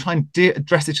they don't try and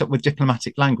dress it up with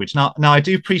diplomatic language. Now I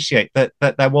do appreciate that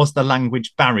there was the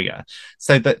language barrier,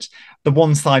 so that the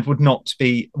one side would not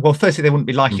be, well, firstly, they wouldn't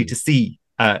be likely to see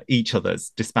each other's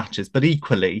dispatches, but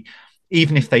equally,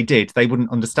 even if they did, they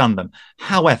wouldn't understand them.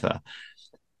 However,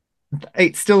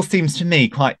 it still seems to me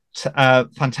quite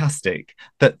fantastic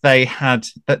that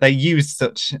they used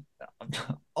such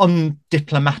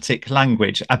undiplomatic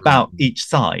language about each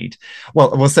side.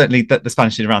 Well, certainly that the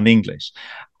Spanish did around the English,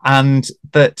 and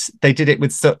that they did it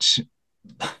with such.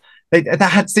 They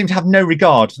seemed to have no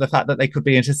regard for the fact that they could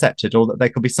be intercepted, or that there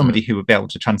could be somebody who would be able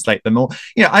to translate them. Or,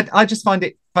 I just find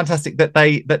it fantastic that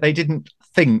they didn't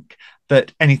think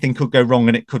that anything could go wrong,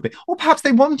 and it could be, or perhaps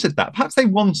they wanted that. Perhaps they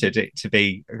wanted it to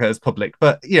be as public,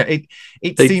 but it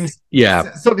seems,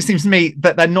 sort of seems to me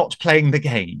that they're not playing the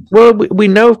game. Well, we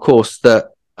know, of course, that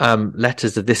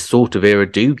letters of this sort of era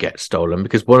do get stolen,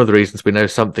 because one of the reasons we know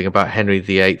something about Henry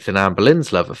VIII and Anne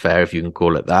Boleyn's love affair, if you can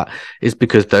call it that, is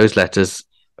because those letters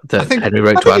that Henry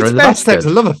wrote to Anna in the Vatican. It's a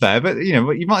love affair, but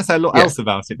you might say a lot else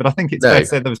about it. But I think it's fair to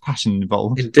say there was passion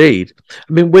involved. Indeed,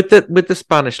 I mean, with the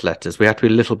Spanish letters, we have to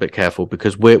be a little bit careful,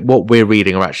 because what we're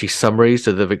reading are actually summaries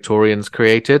that the Victorians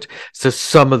created. So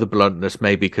some of the bluntness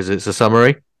may be because it's a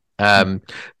summary,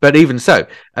 But even so,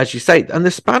 as you say, and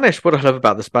the Spanish, what I love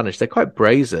about the Spanish, they're quite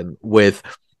brazen with,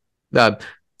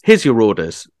 here's your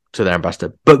orders to their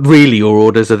ambassador, but really your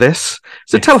orders are this.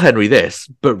 So tell Henry this,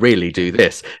 but really do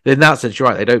this. In that sense, you're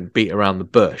right. They don't beat around the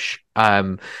bush.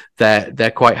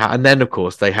 They're quite, and then of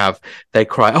course they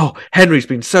cry, oh, Henry's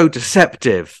been so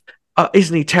deceptive.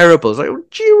 Isn't he terrible? It's like, well,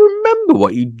 do you remember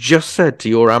what you just said to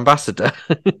your ambassador?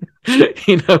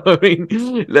 You know, I mean,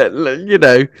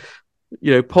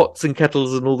 pots and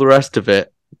kettles and all the rest of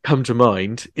it come to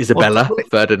mind. Isabella,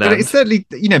 Ferdinand. But it's certainly,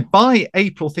 by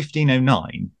April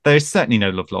 1509, there's certainly no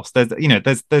love lost.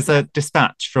 There's a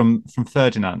dispatch from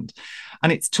Ferdinand,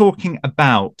 and it's talking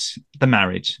about the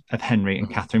marriage of Henry and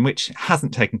Catherine, which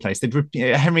hasn't taken place.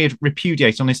 Henry had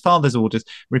repudiated, on his father's orders,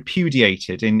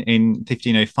 repudiated in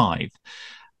 1505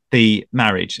 the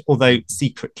marriage, although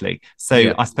secretly.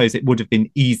 So I suppose it would have been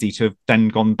easy to have then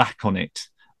gone back on it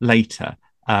later,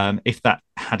 if that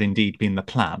had indeed been the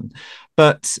plan.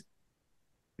 But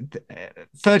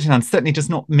Ferdinand certainly does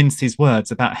not mince his words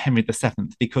about Henry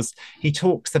VII, because he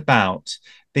talks about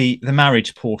the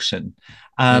marriage portion.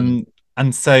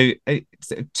 And so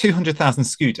it's 200,000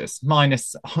 scudos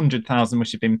minus 100,000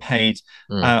 which had been paid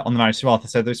on the marriage to Arthur.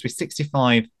 So there's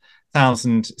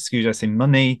 65,000 scudos in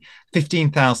money,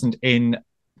 15,000 in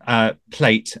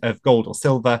plate of gold or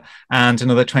silver, and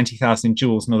another 20,000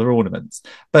 jewels and other ornaments.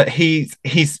 But he's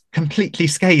completely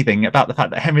scathing about the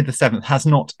fact that Henry VII has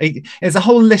not. There's a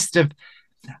whole list of.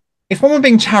 If one were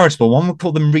being charitable, one would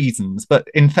call them reasons, but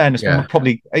in fairness, one would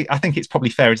probably. I think it's probably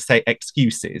fairer to say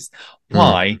excuses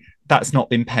why that's not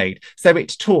been paid. So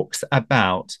it talks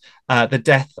about the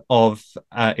death of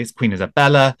its Queen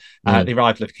Isabella, the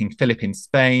arrival of King Philip in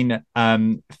Spain,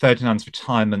 Ferdinand's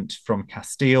retirement from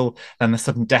Castile, then the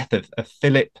sudden death of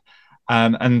Philip,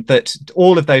 and that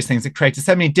all of those things have created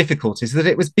so many difficulties that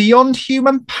it was beyond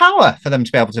human power for them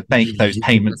to be able to make those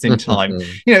payments in time.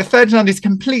 Ferdinand is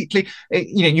completely,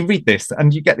 you read this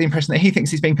and you get the impression that he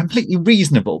thinks he's being completely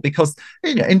reasonable because,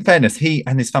 in fairness, he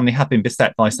and his family have been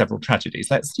beset by several tragedies.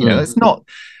 Let's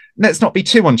not be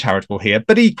too uncharitable here,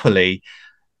 but equally,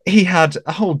 he had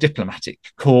a whole diplomatic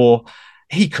corps.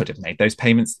 He could have made those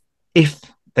payments if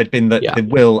there'd been the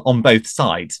will on both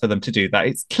sides for them to do that.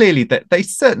 It's clearly that they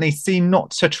certainly seem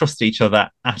not to trust each other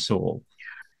at all.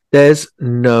 There's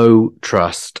no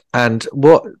trust. And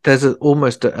there's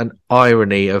almost an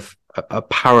irony of a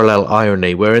parallel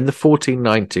irony where in the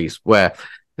 1490s, where,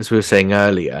 as we were saying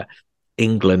earlier,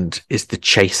 England is the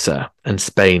chaser and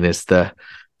Spain is the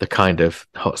kind of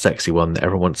hot, sexy one that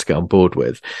everyone wants to get on board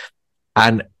with.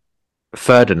 And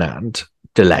Ferdinand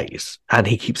delays and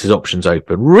he keeps his options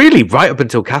open really right up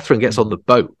until Catherine gets on the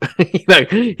boat.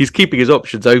 He's keeping his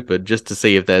options open just to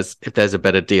see if there's a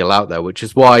better deal out there, which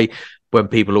is why when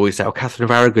people always say, oh, Catherine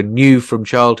of Aragon knew from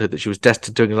childhood that she was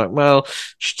destined to, like, well,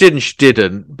 she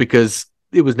didn't, because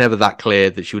it was never that clear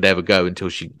that she would ever go until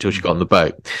she got on the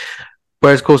boat.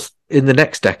 Whereas, of course, in the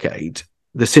next decade,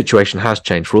 the situation has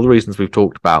changed for all the reasons we've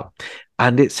talked about,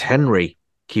 and it's Henry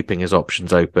keeping his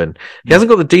options open. He hasn't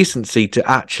got the decency to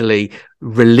actually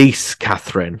release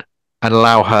Catherine and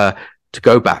allow her to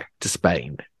go back to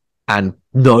Spain and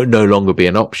no longer be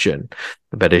an option.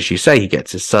 But as you say, he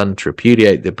gets his son to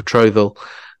repudiate the betrothal.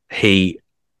 He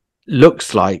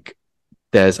looks like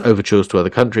there's overtures to other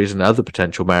countries and other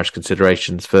potential marriage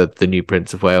considerations for the new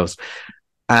Prince of Wales.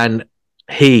 And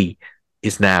he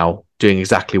is now doing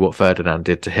exactly what Ferdinand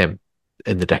did to him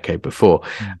in the decade before.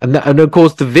 And of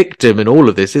course the victim in all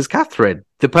of this is Catherine,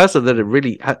 the person that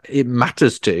it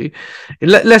matters to,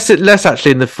 less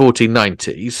actually in the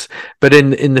 1490s, but in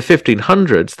the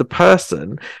 1500s, the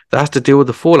person that has to deal with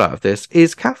the fallout of this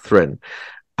is Catherine.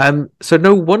 So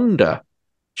no wonder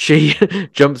she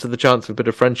jumps at the chance of a bit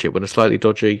of friendship when a slightly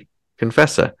dodgy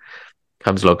confessor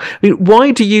comes along. I mean,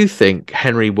 why do you think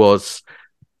Henry was...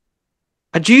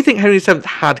 And do you think Henry VII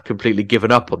had completely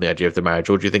given up on the idea of the marriage,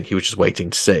 or do you think he was just waiting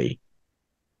to see?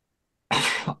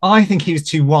 I think he was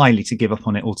too wily to give up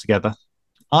on it altogether.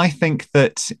 I think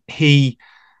that he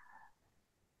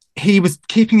was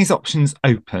keeping his options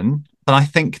open, but I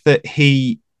think that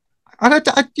I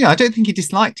don't think he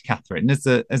disliked Catherine as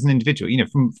an individual.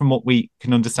 From what we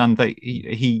can understand, that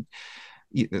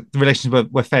the relations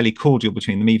were fairly cordial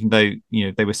between them, even though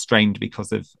they were strained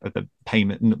because of the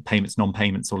payments,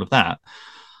 non-payments, all of that.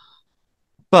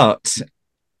 But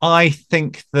I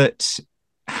think that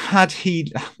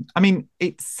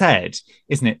it's said,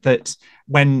 isn't it, that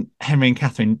when Henry and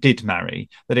Catherine did marry,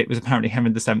 that it was apparently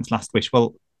Henry VII's last wish.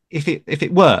 Well, if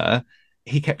it were,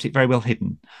 he kept it very well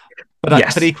hidden.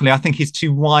 But equally, I think he's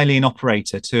too wily an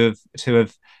operator to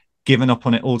have given up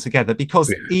on it altogether.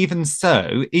 Because even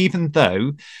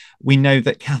though we know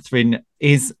that Catherine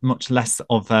is much less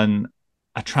of an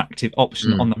attractive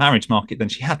option on the marriage market than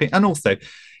she had been, and also,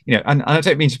 and I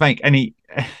don't mean to make any.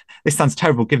 This sounds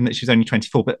terrible, given that she's only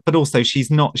 24, but also she's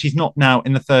not now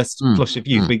in the first flush of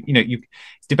youth.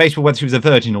 It's debatable whether she was a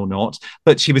virgin or not,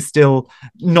 but she was still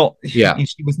not. Yeah,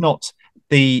 she was not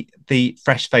the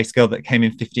fresh-faced girl that came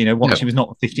in 1501. No. She was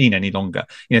not 15 any longer.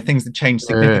 Things had changed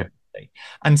significantly.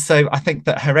 And so I think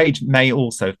that her age may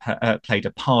also have played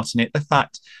a part in it. The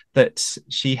fact that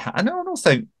she had, and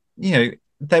also,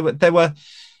 there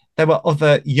were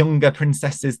other younger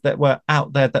princesses that were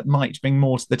out there that might bring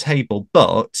more to the table.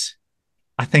 But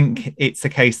I think it's a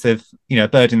case of, a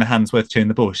bird in the hand's worth two in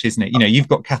the bush, isn't it? You've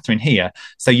got Catherine here,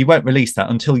 so you won't release that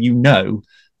until you know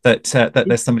that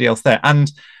there's somebody else there.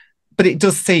 But it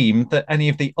does seem that any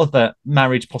of the other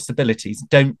marriage possibilities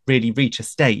don't really reach a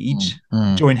stage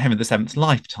during Henry VII's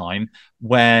lifetime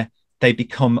where they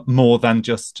become more than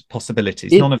just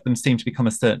possibilities. None of them seem to become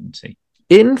a certainty.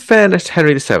 In fairness to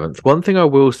Henry VII, one thing I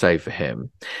will say for him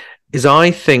is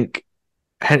I think,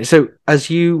 so as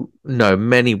you know,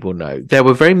 many will know, there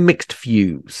were very mixed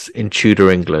views in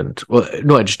Tudor England, well,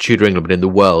 not just Tudor England, but in the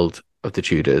world of the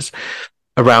Tudors,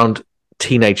 around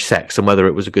teenage sex and whether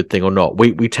it was a good thing or not.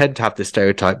 We tend to have this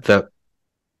stereotype that,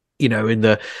 in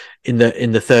the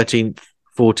 13th,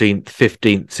 14th,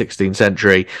 15th, 16th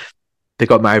century, they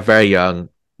got married very young.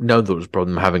 No one thought it was a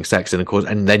problem having sex, and of course,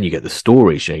 and then you get the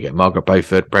stories. You get Margaret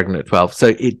Beaufort pregnant at 12, so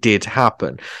it did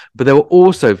happen. But there were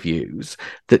also views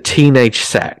that teenage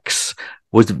sex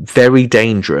was very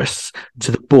dangerous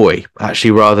to the boy,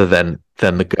 actually, rather than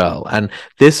the girl. And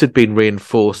this had been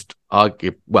reinforced in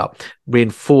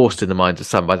the minds of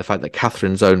some by the fact that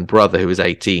Catherine's own brother, who was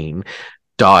 18,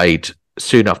 died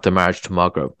soon after marriage to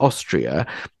Margaret of Austria,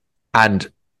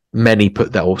 and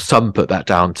some put that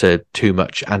down to too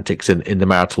much antics in the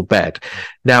marital bed.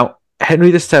 Now,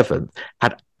 Henry VII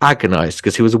had agonized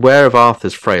because he was aware of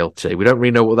Arthur's frailty. We don't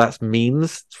really know what that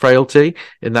means, frailty,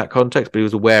 in that context, but he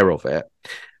was aware of it.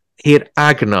 He had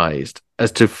agonized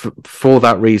as to, for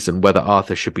that reason, whether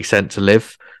Arthur should be sent to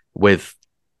live with,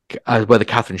 whether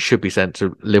Catherine should be sent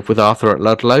to live with Arthur at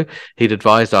Ludlow. He'd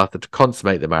advised Arthur to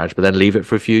consummate the marriage, but then leave it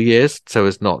for a few years so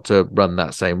as not to run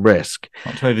that same risk.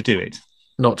 Not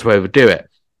to overdo it.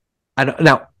 And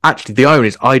now, actually, the irony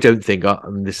is, I don't think,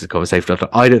 this is a conversation,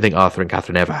 I don't think Arthur and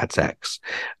Catherine ever had sex.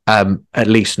 At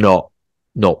least not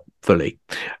fully.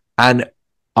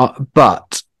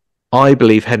 But I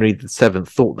believe Henry VII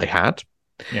thought they had.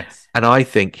 Yes. And I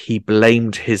think he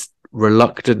blamed his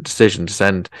reluctant decision to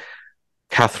send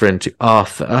Catherine to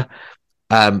Arthur.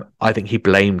 I think he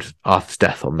blamed Arthur's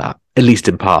death on that, at least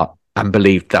in part, and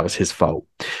believed that was his fault.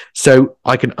 So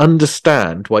I can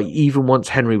understand why, even once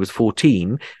Henry was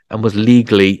 14 and was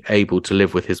legally able to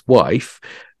live with his wife,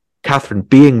 Catherine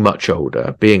being much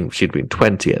older, she'd been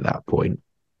 20 at that point,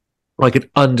 I could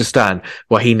understand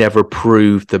why he never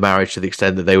approved the marriage to the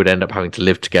extent that they would end up having to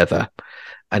live together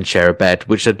and share a bed,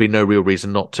 which there'd be no real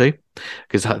reason not to,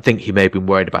 because I think he may have been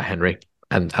worried about Henry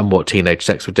and what teenage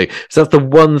sex would do. So that's the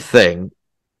one thing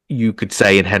you could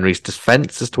say in Henry's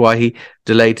defense as to why he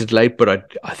delayed, but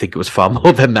I think it was far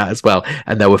more than that as well,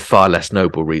 and there were far less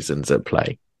noble reasons at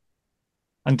play.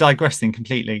 And digressing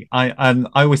completely, I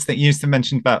always think, you used to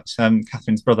mention about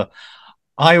Catherine's brother.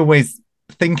 I always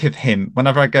think of him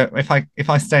whenever I go, if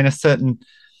I stay in a certain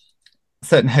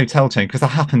hotel chain, because I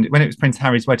happened, when it was Prince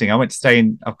Harry's wedding, I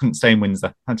couldn't stay in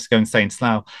Windsor. I had to go and stay in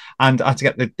Slough, and I had to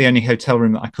get the only hotel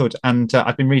room that I could. And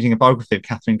I've been reading a biography of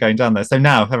Catherine going down there. So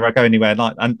now, if ever I go anywhere,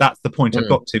 and that's the point I've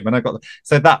got to when I got there.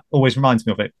 So that always reminds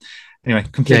me of it. Anyway,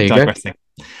 completely digressing.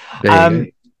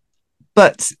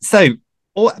 But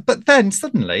then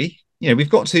suddenly, we've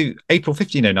got to April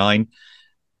 1509.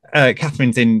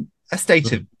 Catherine's in a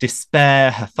state of despair.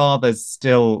 Her father's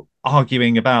still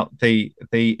arguing about the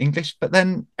English, but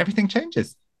then everything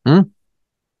changes. What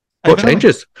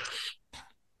changes?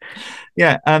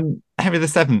 Yeah, Henry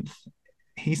VII,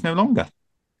 he's no longer.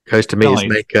 Goes to meet his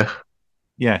maker.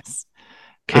 Yes.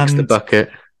 Kicks the bucket.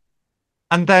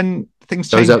 And then things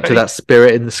change. Goes up to that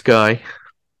spirit in the sky.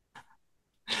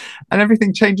 And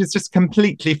everything changes just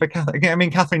completely for Catherine. I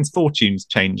mean, Catherine's fortunes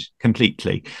change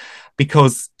completely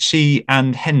because she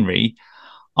and Henry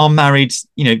are married,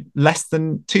 less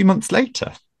than 2 months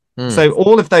later. So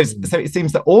all of those, so it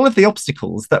seems that all of the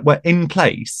obstacles that were in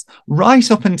place right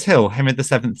up until Henry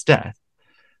VII's death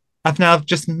have now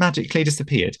just magically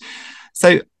disappeared.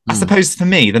 So I suppose for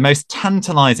me, the most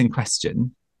tantalizing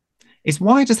question is,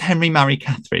 why does Henry marry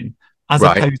Catherine as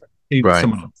opposed to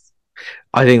someone else?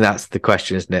 I think that's the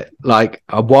question, isn't it? Like,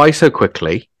 why so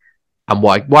quickly? and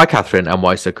why Catherine, and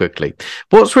why so quickly.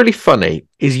 What's really funny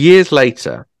is years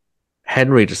later,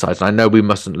 Henry decides, and I know we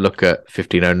mustn't look at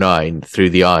 1509 through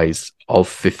the eyes of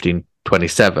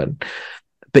 1527,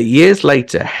 but years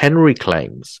later, Henry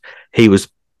claims he was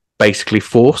basically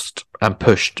forced and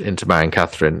pushed into marrying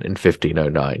Catherine in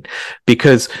 1509,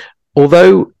 because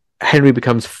although Henry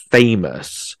becomes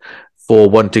famous for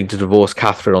wanting to divorce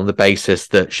Catherine on the basis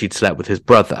that she'd slept with his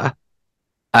brother,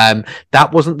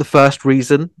 that wasn't the first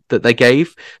reason that they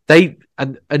gave.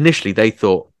 Initially they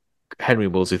thought, Henry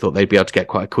and Wolsey thought they'd be able to get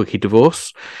quite a quickie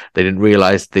divorce. They didn't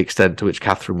realise the extent to which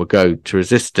Catherine would go to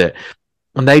resist it,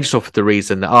 and they just offered the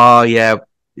reason that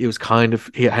it was kind of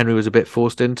Henry was a bit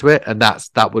forced into it, and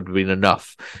that would have been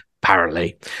enough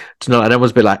apparently to not. And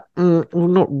everyone's a bit like, well,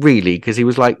 not really, because he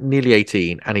was like nearly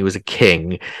 18 and he was a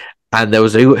king. And there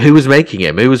was who was making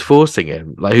him, who was forcing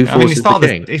him, like who forces the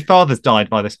king? His father's died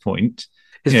by this point.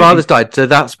 His father's died, so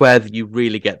that's where you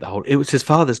really get the whole. It was his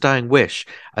father's dying wish,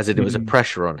 as in it was a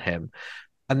pressure on him.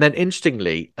 And then,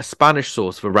 interestingly, a Spanish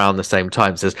source of around the same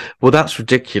time says, "Well, that's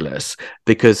ridiculous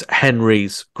because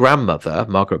Henry's grandmother,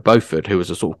 Margaret Beaufort, who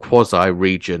was a sort of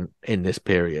quasi-regent in this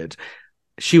period,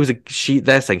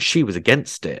 they're saying she was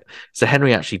against it. So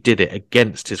Henry actually did it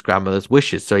against his grandmother's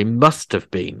wishes. So it must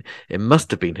have been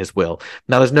his will.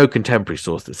 Now, there's no contemporary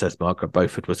source that says Margaret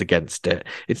Beaufort was against it.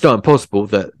 It's not impossible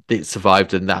that it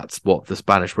survived and that's what the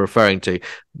Spanish were referring to,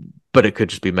 but it could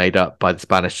just be made up by the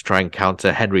Spanish to try and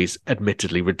counter Henry's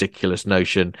admittedly ridiculous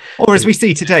notion. Or as we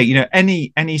see today,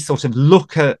 any sort of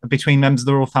look between members of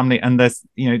the royal family, and there's,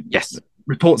 yes,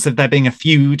 reports of there being a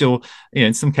feud, or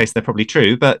in some cases they're probably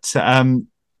true, but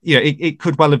it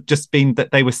could well have just been that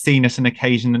they were seen at an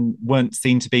occasion and weren't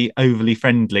seen to be overly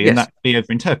friendly, and that could be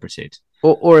overinterpreted.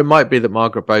 Or it might be that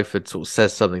Margaret Beaufort sort of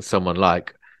says something to someone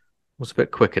like, "What's a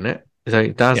bit quick in it?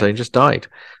 Dad's only just died.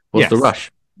 What's the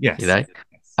rush?" Yes.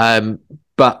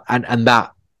 But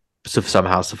that sort of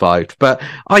somehow survived. But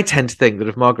I tend to think that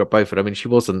if Margaret Beaufort, I mean, she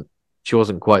wasn't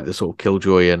quite the sort of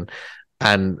killjoy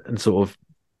and sort of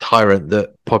tyrant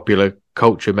that popular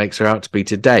culture makes her out to be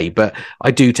today, but I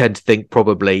do tend to think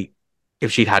probably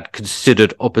if she'd had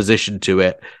considered opposition to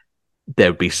it,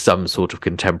 there would be some sort of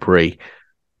contemporary.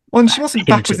 Well, and she wasn't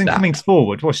backwards in coming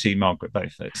forward, was she, Margaret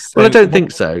Beaufort? So well, I don't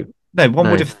think so. No, one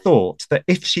would have thought that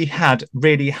if she had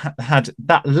really had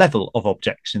that level of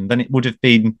objection, then it would have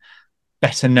been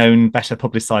better known, better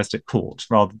publicised at court,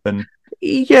 rather than.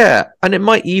 Yeah, and it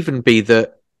might even be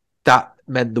that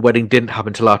meant the wedding didn't happen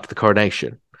until after the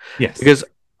coronation. Yes, because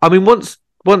I mean,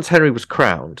 once Henry was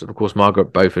crowned, and of course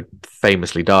Margaret Beaufort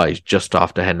famously dies just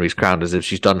after Henry's crowned, as if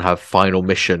she's done her final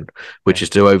mission, which is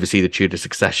to oversee the Tudor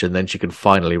succession. Then she can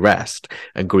finally rest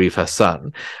and grieve her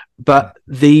son. But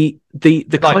the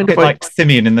kind of like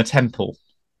Simeon in the temple.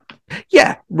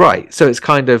 Yeah, right. So it's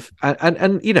kind of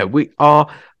and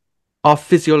our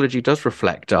physiology does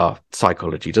reflect our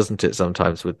psychology, doesn't it?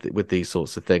 Sometimes with these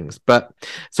sorts of things. But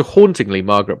so hauntingly,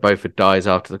 Margaret Beaufort dies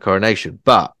after the coronation.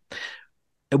 But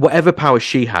whatever power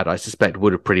she had, I suspect,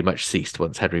 would have pretty much ceased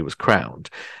once Henry was crowned.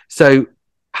 So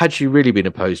had she really been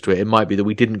opposed to it, it might be that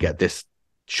we didn't get this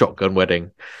shotgun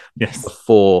wedding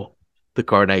before the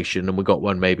coronation, and we got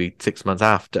one maybe 6 months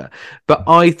after. But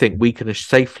I think we can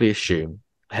safely assume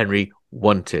Henry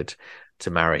wanted to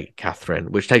marry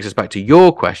Catherine, which takes us back to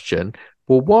your question.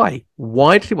 Well, why?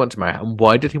 Why did he want to marry her, and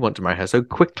why did he want to marry her so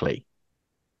quickly?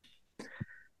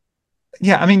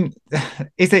 Yeah, I mean,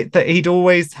 is it that he'd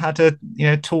always had a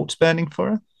torch burning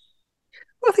for her?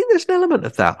 Well, I think there's an element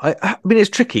of that. I mean, it's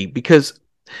tricky because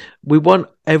we want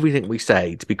everything we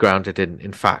say to be grounded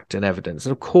in fact and evidence,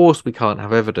 and of course we can't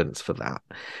have evidence for that,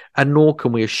 and nor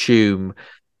can we assume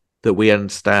that we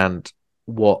understand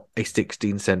what a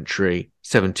 16th century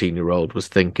 17-year-old was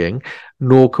thinking,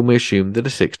 nor can we assume that a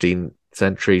 16th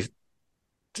century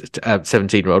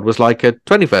 17-year-old was like a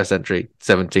 21st century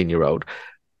 17-year-old.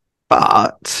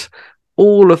 But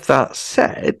all of that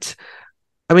said,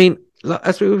 I mean,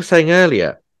 as we were saying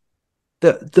earlier,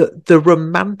 the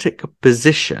romantic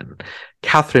position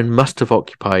Catherine must have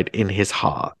occupied in his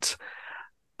heart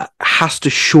has to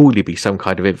surely be some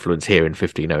kind of influence here in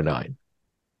 1509.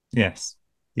 Yes.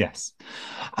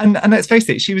 And let's face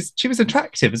it, she was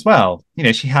attractive as well.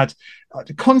 She had,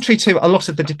 contrary to a lot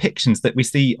of the depictions that we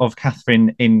see of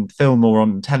Catherine in film or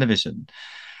on television,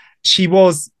 she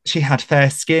had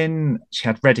fair skin, she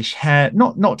had reddish hair,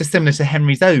 not dissimilar to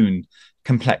Henry's own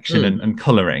complexion and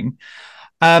colouring.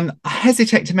 I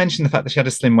hesitate to mention the fact that she had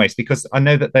a slim waist, because I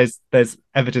know that there's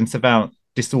evidence about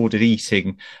disordered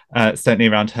eating, certainly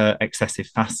around her excessive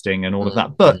fasting and all of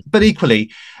that. But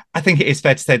equally, I think it is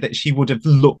fair to say that she would have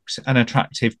looked an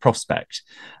attractive prospect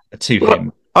to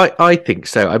him. I think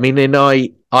so. I mean,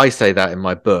 I say that in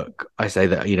my book. I say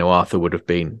that Arthur would have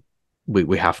been.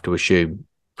 We have to assume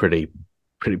pretty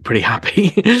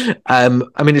happy. I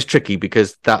mean, it's tricky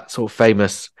because that sort of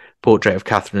famous portrait of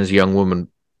Catherine as a young woman.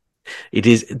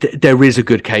 There is a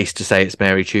good case to say it's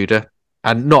Mary Tudor,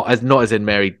 and not as in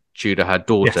Mary Tudor, her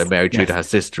daughter, Yes, Mary Tudor, yes. her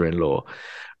sister-in-law.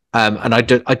 And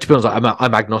to be honest,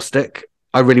 I'm agnostic.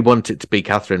 I really want it to be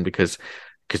Catherine because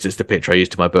it's the picture I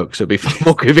used in my book, so it'd be far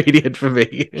more convenient for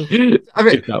me. I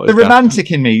mean, the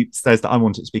romantic in me says that I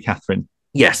want it to be Catherine.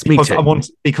 Yes, me too.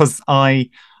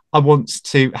 I want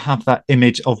to have that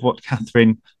image of what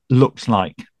Catherine looked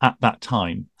like at that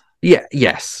time. Yeah,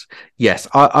 yes.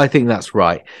 I think that's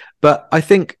right. But I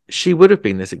think she would have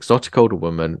been this exotic older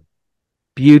woman,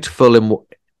 beautiful in what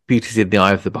beauty's in the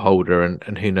eye of the beholder,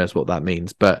 and who knows what that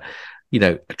means, but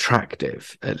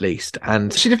attractive at least.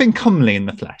 And she'd have been comely in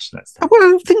the flesh. I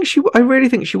really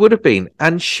think she would have been,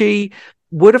 and she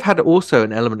would have had also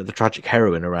an element of the tragic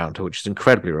heroine around her, which is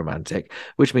incredibly romantic.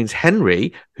 Which means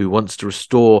Henry, who wants to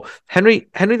restore Henry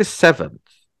VII's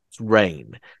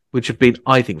reign, which had been,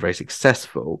 I think, very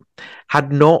successful,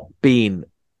 had not been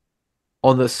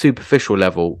on the superficial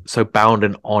level so bound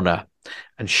in honor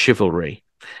and chivalry,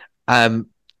 and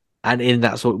in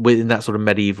that sort of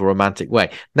medieval romantic way.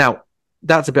 Now,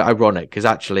 that's a bit ironic because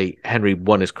actually Henry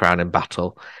won his crown in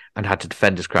battle and had to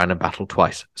defend his crown in battle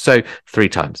twice, so 3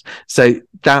 times. So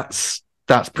that's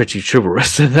pretty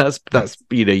chivalrous, and that's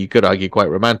you could argue quite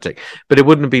romantic, but it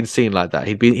wouldn't have been seen like that.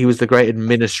 He was the great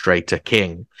administrator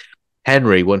king.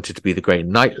 Henry wanted to be the great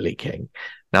knightly king.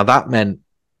 Now that meant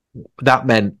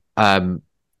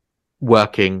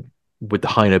working with the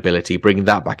high nobility, bringing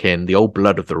that back in, the old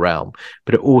blood of the realm,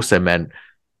 but it also meant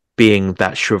being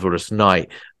that chivalrous knight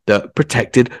that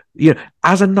protected,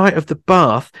 as a knight of the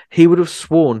Bath, he would have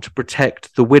sworn to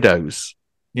protect the widows.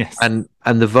 Yes. And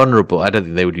the vulnerable. I don't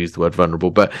think they would use the word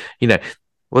vulnerable, but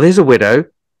well, there's a widow.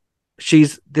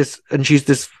 She's this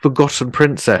forgotten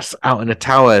princess out in a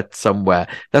tower somewhere.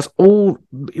 That's all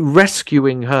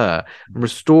rescuing her and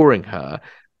restoring her.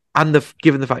 And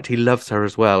given the fact he loves her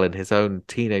as well in his own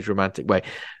teenage romantic way,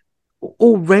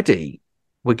 already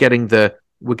we're getting the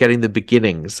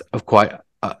beginnings of quite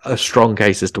a strong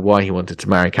case as to why he wanted to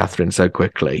marry Catherine so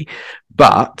quickly.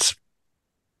 But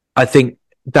I think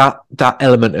that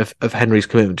element of Henry's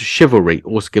commitment to chivalry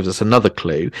also gives us another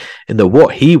clue in that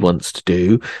what he wants to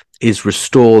do is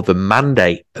restore the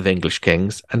mandate of English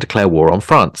kings and declare war on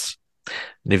France.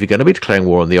 And if you're going to be declaring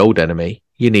war on the old enemy,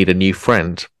 you need a new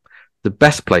friend. The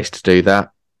best place to do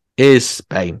that is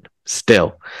Spain.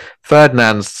 Still,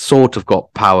 Ferdinand's sort of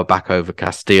got power back over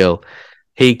Castile.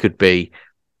 He could be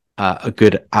a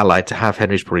good ally to have.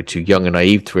 Henry's probably too young and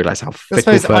naive to realise how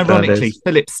fickle Ferdinand ironically, is.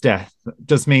 Philip's death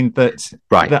does mean that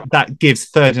that gives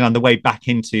Ferdinand the way back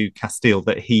into Castile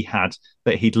that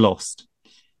he'd lost.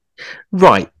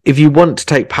 Right. If you want to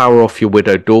take power off your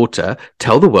widowed daughter,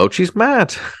 tell the world she's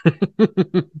mad.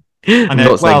 I'm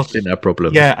not saying it's no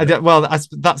problem. Yeah, well, that's a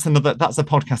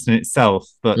podcast in itself.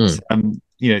 But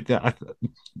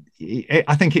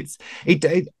I think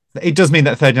it does mean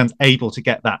that Ferdinand's able to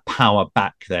get that power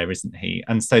back there, isn't he?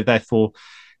 And so therefore,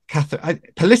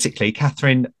 politically,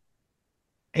 Catherine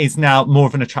is now more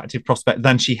of an attractive prospect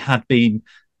than she had been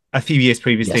a few years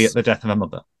previously at the death of her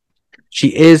mother.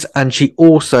 She is, and she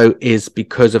also is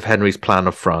because of Henry's plan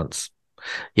of France,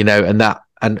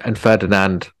 and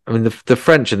Ferdinand. I mean, the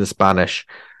French and the Spanish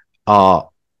are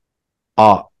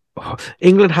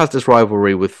England has this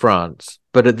rivalry with France,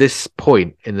 but at this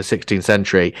point in the 16th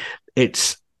century,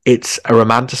 it's a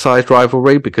romanticized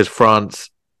rivalry because France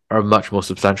are a much more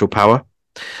substantial power,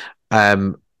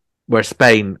 where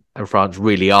Spain and France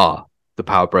really are the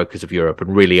power brokers of Europe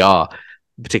and really are,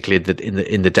 particularly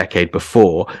in the decade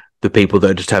before, the people that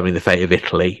are determining the fate of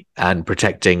Italy and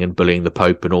protecting and bullying the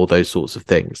Pope and all those sorts of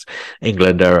things.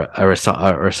 England are a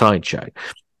sideshow.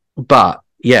 But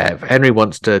yeah, if Henry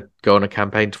wants to go on a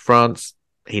campaign to France,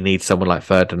 he needs someone like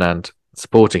Ferdinand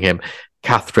supporting him.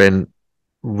 Catherine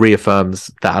reaffirms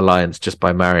that alliance just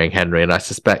by marrying Henry, and I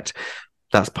suspect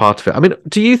that's part of it. I mean,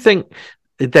 do you think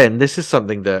then this is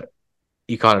something that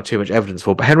you can't have too much evidence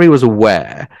for, but Henry was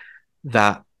aware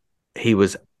that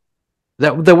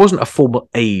there wasn't a formal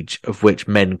age of which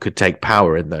men could take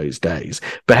power in those days,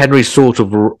 but Henry's sort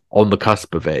of on the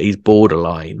cusp of it. He's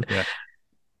borderline. Yeah.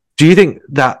 Do you think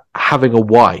that having a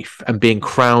wife and being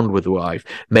crowned with a wife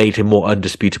made him more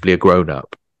undisputably a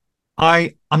grown-up?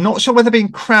 I'm not sure whether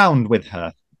being crowned with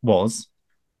her was,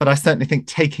 but I certainly think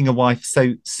taking a wife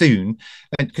so soon,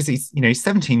 because he's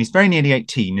 17, he's very nearly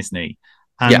 18, isn't he?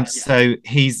 And so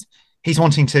he's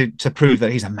wanting to prove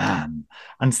that he's a man.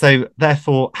 And so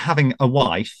therefore having a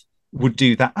wife would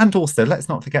do that. And also, let's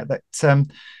not forget that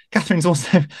Catherine's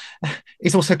also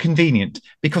is also convenient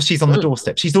because she's on the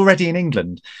doorstep. She's already in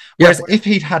England. Whereas if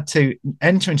he'd had to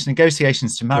enter into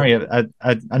negotiations to marry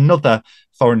another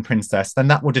foreign princess, then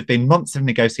that would have been months of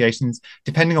negotiations.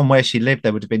 Depending on where she lived,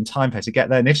 there would have been time for her to get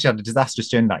there. And if she had a disastrous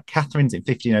journey like Catherine's in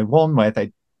 1501, where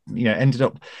they ended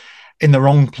up in the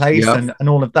wrong place and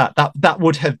all of that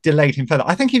would have delayed him further.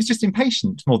 I think he was just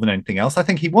impatient more than anything else. I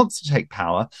think he wants to take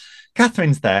power.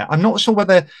 Catherine's there. I'm not sure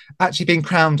whether actually being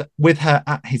crowned with her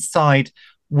at his side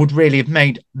would really have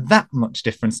made that much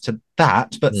difference to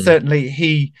that, but certainly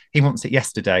he wants it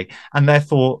yesterday. And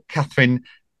therefore, Catherine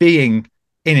being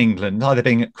in England, either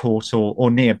being at court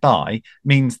or nearby,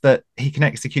 means that he can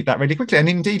execute that really quickly. And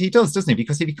indeed he does, doesn't he?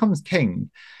 Because he becomes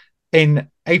king in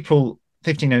April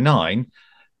 1509,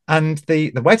 and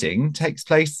the wedding takes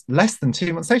place less than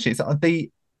 2 months later. It's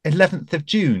the 11th of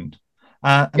June.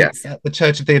 It's at the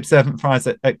Church of the Observant Friars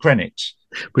at Greenwich,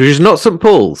 which is not St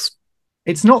Paul's.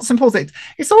 It's not St Paul's.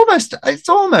 It's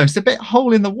almost a bit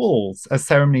hole in the walls as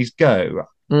ceremonies go.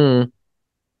 I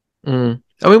mean,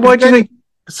 why do you think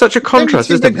such a contrast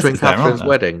is there between Catherine's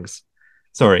weddings?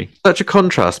 Sorry, such a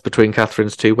contrast between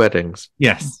Catherine's two weddings.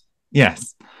 Yes,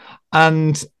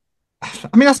 and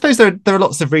I mean, I suppose there are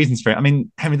lots of reasons for it. I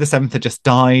mean, Henry VII had just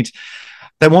died.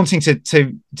 They're wanting to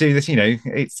do this,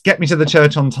 it's get me to the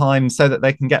church on time so that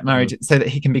they can get married, so that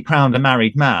he can be crowned a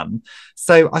married man.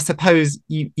 So I suppose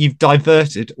you've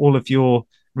diverted all of your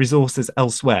resources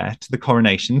elsewhere to the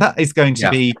coronation. That is going to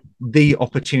be the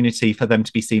opportunity for them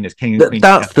to be seen as king and queen.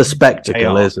 That's the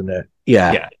spectacle, isn't it?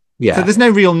 Yeah. So there's no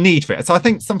real need for it. So I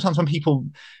think sometimes when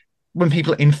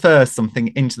people infer something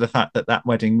into the fact that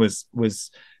wedding was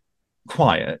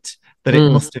quiet, that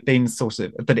it must have been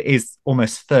that it is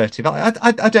almost furtive.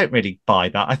 I don't really buy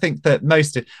that. I think that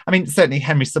certainly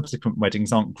Henry's subsequent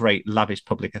weddings aren't great, lavish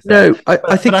public affairs. No,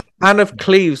 I think Anne of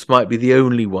Cleves might be the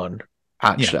only one,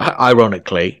 actually,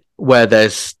 ironically, where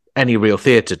there's any real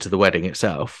theatre to the wedding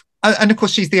itself. And of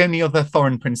course, she's the only other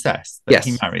foreign princess that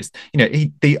he marries.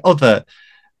 The other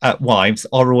wives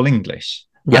are all English.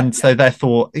 And so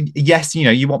therefore, yes,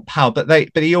 you want power, but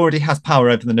he already has power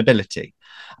over the nobility.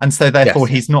 And so therefore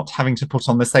he's not having to put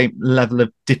on the same level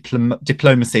of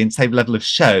diplomacy and same level of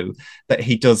show that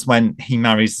he does when he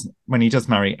does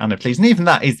marry Anne of Cleves. And even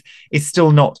that is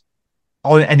still not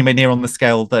anywhere near on the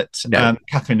scale that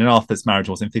Catherine and Arthur's marriage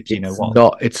was in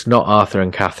 1501. It's not Arthur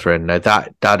and Catherine. No,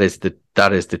 that is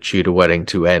the Tudor wedding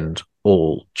to end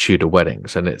all Tudor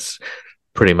weddings, and it's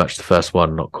pretty much the first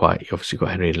one, not quite. You obviously got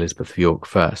Henry and Elizabeth of York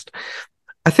first.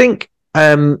 I think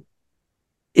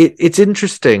it's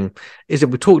interesting is that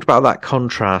we talked about that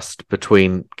contrast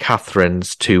between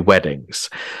Catherine's two weddings,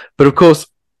 but of course,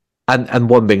 and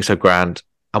one being so grand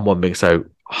and one being so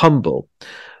humble,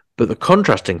 but the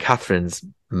contrast in Catherine's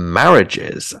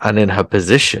marriages and in her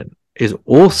position is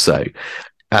also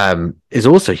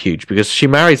huge, because she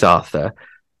marries Arthur.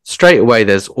 Straight away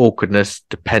there's awkwardness,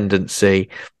 dependency,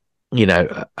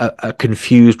 a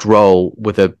confused role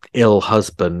with a ill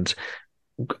husband,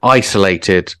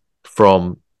 isolated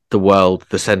from the world,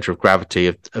 the center of gravity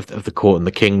of the court and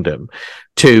the kingdom,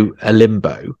 to a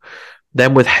limbo.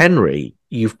 Then with Henry,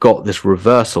 you've got this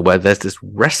reversal where there's this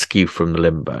rescue from the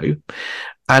limbo.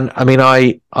 And I mean,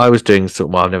 I was doing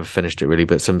I never finished it really,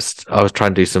 but I was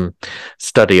trying to do some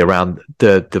study around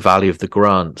the value of the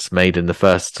grants made in the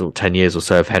first 10 years or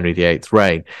so of Henry VIII's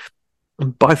reign.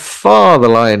 And by far the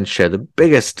lion's share, the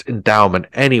biggest endowment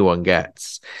anyone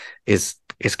gets is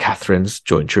Catherine's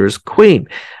jointure as queen.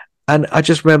 And I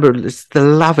just remember the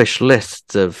lavish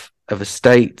lists of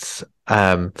estates,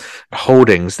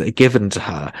 holdings that are given to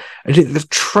her,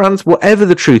 and whatever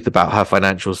the truth about her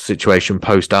financial situation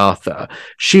post Arthur,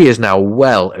 she is now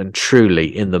well and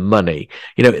truly in the money.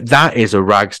 That is a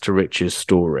rags to riches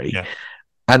story,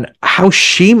 and how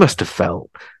she must have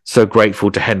felt so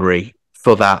grateful to Henry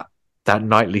for that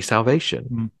knightly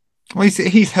salvation. Well,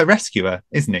 he's her rescuer,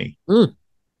 isn't he?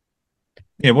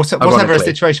 Whatever a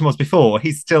situation was before,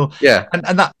 he's still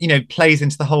and that plays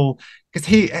into the whole, because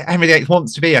Henry VIII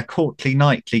wants to be a courtly,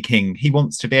 knightly king. He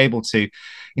wants to be able to,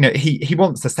 he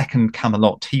wants a second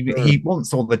Camelot. He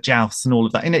wants all the jousts and all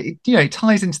of that, and it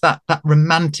ties into that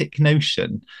romantic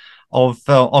notion of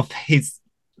his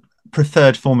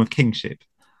preferred form of kingship.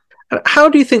 How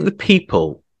do you think the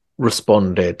people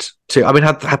responded to? I mean,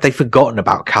 had they forgotten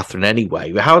about Catherine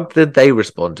anyway? How did they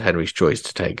respond to Henry's choice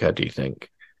to take her, do you think?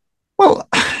 Well,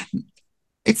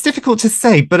 it's difficult to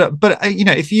say, but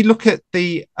if you look at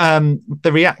the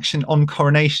reaction on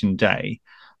Coronation Day,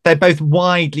 they're both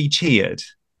widely cheered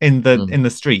in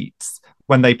the streets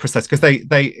when they process, because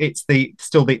it's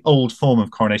still the old form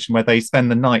of coronation where they spend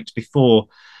the night before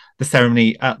the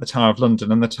ceremony at the Tower of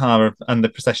London, and the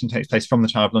procession takes place from the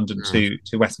Tower of London to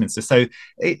Westminster. So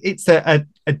it's a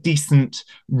decent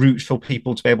route for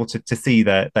people to be able to see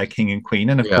their king and queen,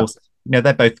 and of course,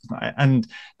 they're both, and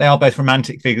they are both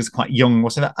romantic figures, quite young,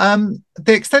 whatever.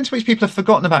 The extent to which people have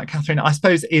forgotten about Catherine, I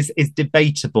suppose, is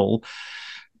debatable,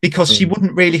 because she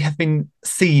wouldn't really have been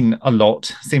seen a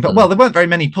lot. But well, there weren't very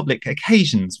many public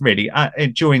occasions really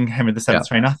during Henry VII's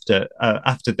reign after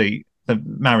the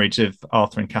marriage of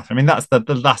Arthur and Catherine. I mean, that's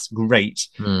the last great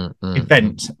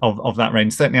event of that reign.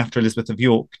 Certainly after Elizabeth of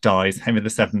York dies, Henry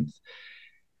VII,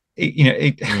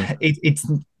 it's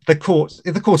the court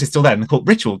is still there and the court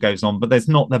ritual goes on, but there's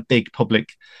not the big public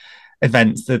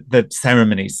events, the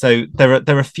ceremonies. So there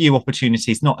are few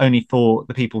opportunities, not only for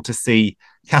the people to see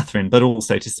Catherine, but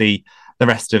also to see the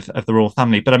rest of the royal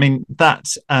family. But I mean, that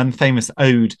famous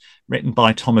ode written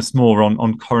by Thomas More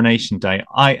on Coronation Day,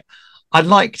 I'd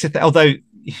like to although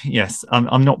yes,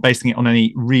 I'm not basing it on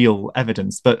any real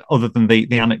evidence, but other than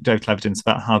the anecdotal evidence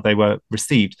about how they were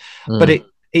received. But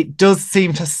it does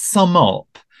seem to sum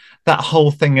up that whole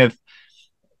thing of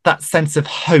that sense of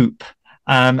hope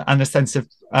and a sense of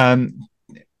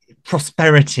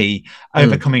prosperity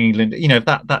overcoming England,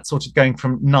 that sort of going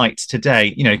from night to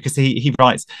day, because he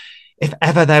writes, if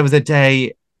ever there was a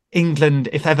day, England,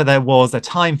 if ever there was a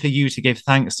time for you to give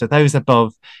thanks to those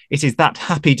above, it is that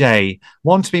happy day,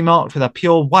 one to be marked with a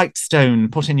pure white stone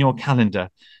put in your calendar.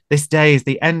 This day is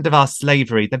the end of our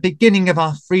slavery, the beginning of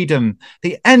our freedom,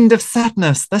 the end of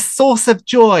sadness, the source of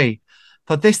joy.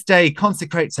 For this day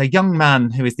consecrates a young man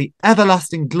who is the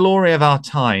everlasting glory of our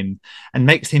time and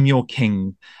makes him your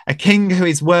king, a king who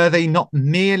is worthy not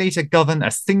merely to govern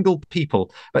a single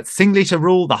people, but singly to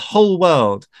rule the whole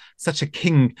world. Such a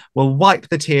king will wipe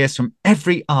the tears from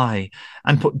every eye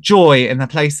and put joy in the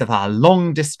place of our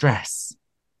long distress.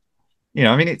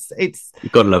 I mean, it's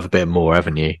you've got to love a bit more,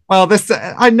 haven't you? Well,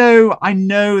 I know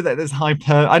that there's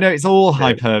I know it's all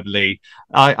hyperbole.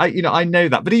 I know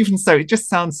that, but even so, it just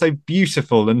sounds so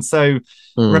beautiful and so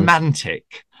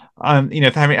romantic. For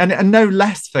Henry, and no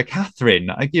less for Catherine.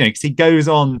 Because he goes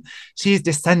on, she is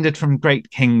descended from great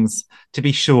kings, to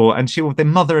be sure, and she was the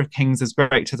mother of kings as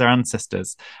great as her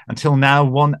ancestors. Until now,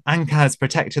 one anchor has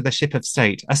protected the ship of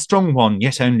state, a strong one,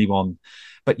 yet only one.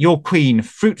 But your queen,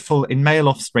 fruitful in male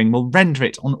offspring, will render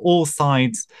it on all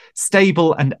sides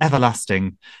stable and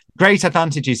everlasting. Great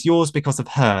advantage is yours because of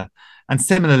her, and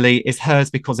similarly is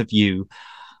hers because of you.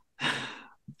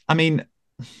 I mean,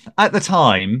 at the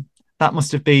time, that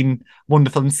must have been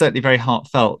wonderful and certainly very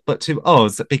heartfelt. But to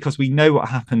us, because we know what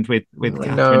happened with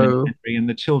Catherine and Henry and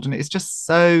the children, it's just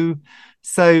so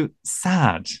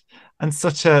sad and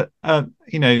such a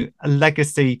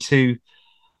legacy to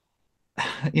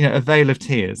a veil of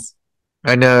tears.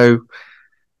 I know.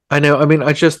 I mean,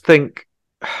 I just think,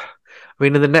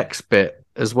 in the next bit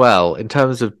as well, in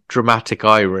terms of dramatic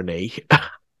irony,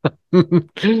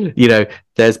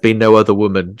 there's been no other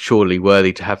woman surely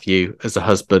worthy to have you as a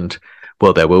husband.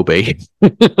 Well, there will be.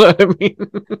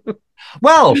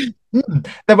 Well,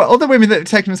 there were other women that had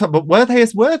taken us up, but were they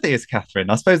as worthy as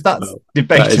Catherine? I suppose that's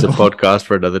debatable. That is a podcast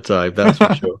for another time, that's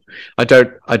for sure.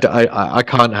 I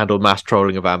can't handle mass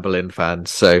trolling of Anne Boleyn fans,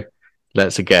 so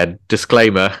let's again,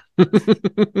 disclaimer.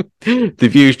 The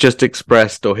views just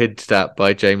expressed or hinted at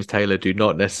by James Taylor do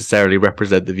not necessarily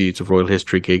represent the views of Royal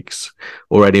History Geeks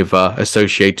or any of our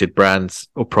associated brands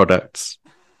or products.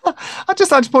 I'd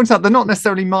just like to point out they're not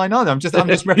necessarily mine either. I'm just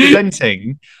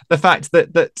representing the fact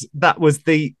that was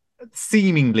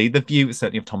seemingly the view,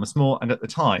 certainly of Thomas More and at the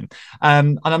time.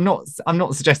 And I'm not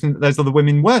suggesting that those other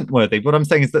women weren't worthy. What I'm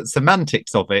saying is that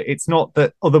semantics of it, it's not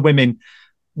that other women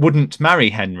wouldn't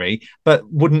marry Henry, but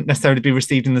wouldn't necessarily be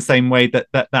received in the same way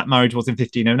that marriage was in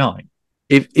 1509.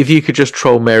 If you could just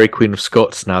troll Mary Queen of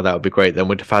Scots now, that would be great. Then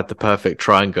we'd have had the perfect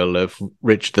triangle of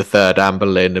Richard III, Anne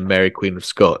Boleyn, and Mary Queen of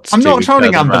Scots. I'm not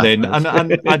trolling Anne Boleyn, and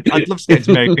I'd love to get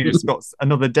to Mary Queen of Scots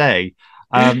another day,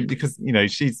 because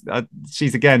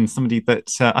she's again somebody that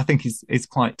I think is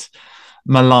quite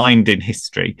maligned in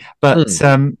history. But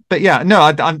yeah, no,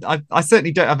 I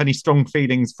certainly don't have any strong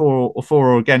feelings for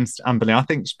or against Anne Boleyn. I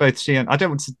think both she and I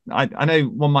know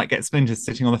one might get splinters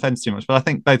sitting on the fence too much, but I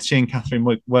think both she and Catherine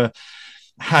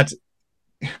had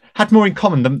more in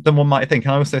common than one might think.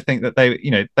 And I also think that the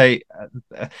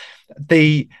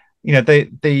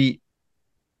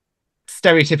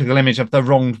stereotypical image of the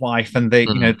wronged wife and the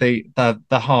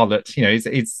harlot,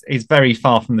 is very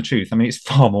far from the truth. I mean, it's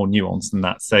far more nuanced than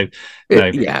that. So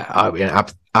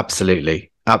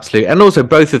absolutely. And also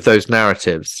both of those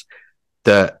narratives,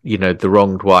 the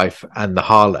wronged wife and the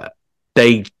harlot,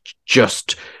 they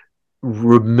just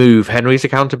remove Henry's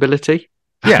accountability.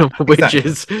 Yeah, which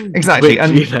exactly. is Exactly. which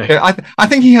And you know I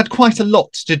think he had quite a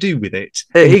lot to do with it,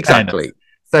 in fairness. exactly.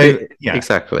 So, yeah.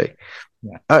 Exactly.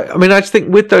 Yeah. I mean, I just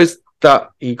think with those that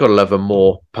you got to love a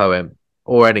Moore poem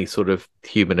or any sort of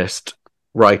humanist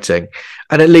writing,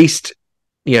 and at least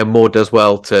Moore does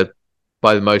well to,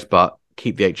 by the most part,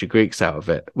 keep the ancient Greeks out of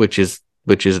it, which is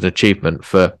an achievement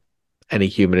for any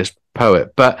humanist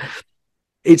poet. But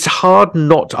it's hard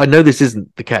not. I know this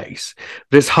isn't the case,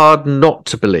 but it's hard not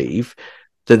to believe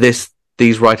that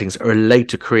these writings are a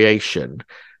later creation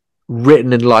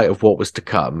written in light of what was to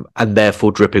come and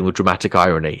therefore dripping with dramatic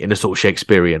irony in a sort of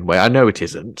Shakespearean way. I know it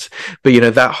isn't,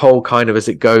 but that whole kind of, as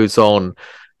it goes on,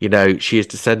 she is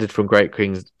descended from great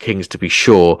kings to be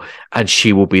sure, and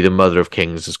she will be the mother of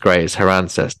kings as great as her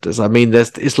ancestors. I mean,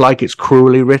 it's like it's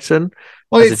cruelly written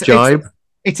Well, as a jibe.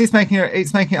 it is making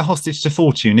it a hostage to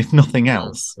fortune, if nothing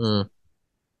else. Mm,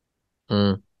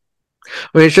 mm.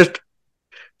 I mean, it's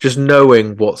just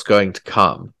knowing what's going to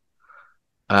come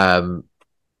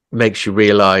makes you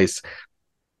realize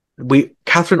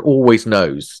Katherine always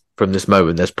knows from this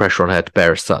moment there's pressure on her to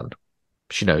bear a son.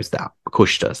 She knows that. Of course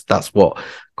she does. That's what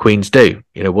queens do.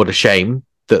 What a shame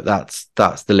that's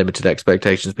the limited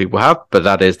expectations people have, but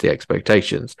that is the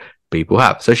expectations people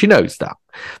have. So she knows that.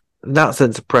 And that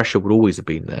sense of pressure would always have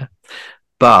been there.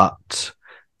 But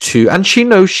and she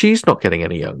knows she's not getting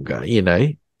any younger,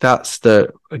 That's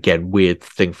the, again, weird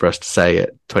thing for us to say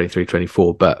at 23,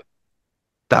 24, but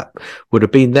that would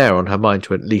have been there on her mind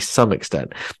to at least some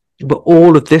extent. But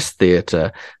all of this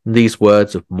theatre, these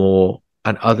words of Moore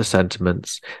and other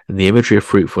sentiments and the imagery of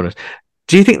fruitfulness,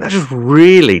 do you think that just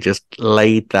really just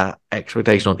laid that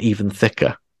expectation on even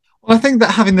thicker? Well, I think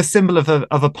that having the symbol of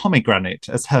a pomegranate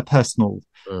as her personal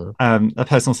a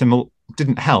personal symbol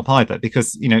didn't help either,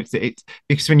 because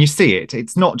because when you see it,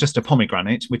 it's not just a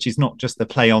pomegranate, which is not just the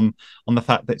play on the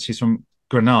fact that she's from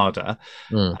Granada,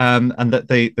 and that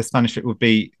the Spanish it would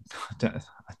be,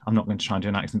 I'm not going to try and do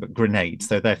an accent, but grenade.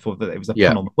 So therefore, that it was a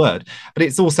pun on the word. But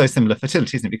it's also similar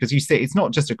fertility, isn't it? Because you see, it's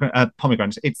not just a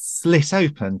pomegranate; it's split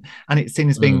open, and it's seen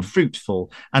as being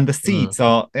fruitful, and the seeds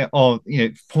are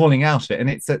falling out of it, and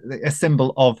it's a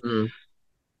symbol of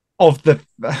the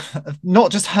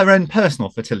not just her own personal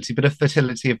fertility, but of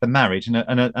fertility of the marriage and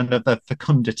of the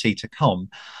fecundity to come.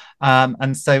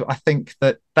 And so I think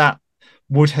that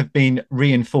would have been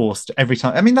reinforced every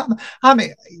time.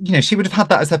 She would have had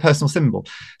that as her personal symbol.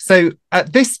 So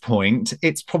at this point,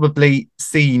 it's probably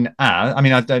seen as,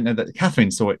 I don't know that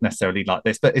Katherine saw it necessarily like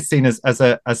this, but it's seen as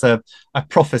a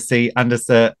prophecy and as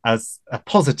a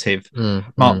positive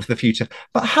mark for the future.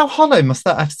 But how hollow must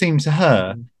that have seemed to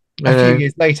her a few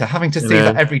years later, having to see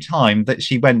that every time that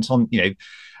she went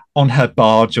on her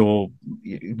barge or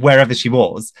wherever she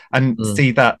was, and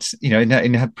see that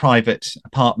in her private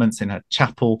apartments, in her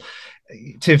chapel,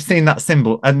 to have seen that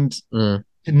symbol and to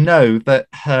know that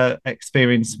her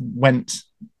experience went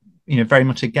very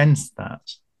much against that.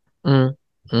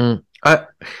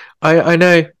 I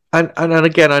know, and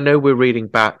again, I know we're reading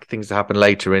back things that happened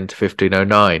later into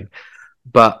 1509,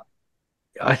 but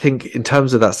I think in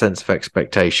terms of that sense of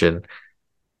expectation,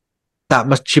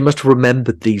 she must have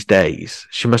remembered these days.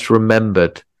 She must have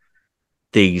remembered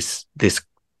this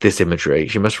imagery.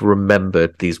 She must have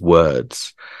remembered these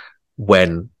words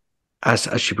when, as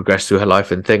she progressed through her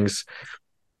life, and things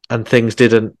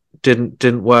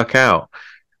didn't work out.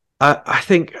 I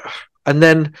think, and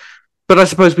then, but I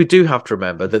suppose we do have to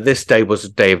remember that this day was a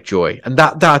day of joy, and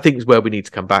that I think is where we need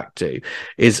to come back to,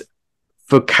 is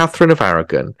for Katherine of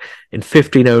Aragon in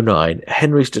 1509,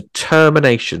 Henry's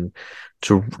determination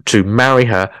to marry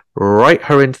her, write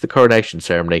her into the coronation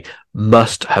ceremony,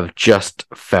 must have just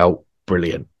felt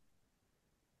brilliant.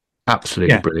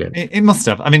 Absolutely brilliant. It must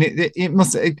have. It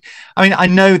must. I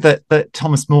know that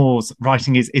Thomas More's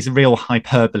writing is a real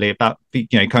hyperbole about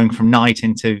going from night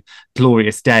into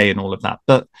glorious day and all of that,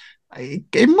 but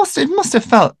it must have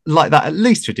felt like that, at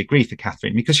least to a degree, for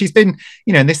Katherine, because she's been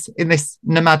in this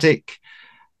nomadic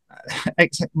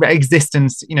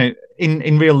existence,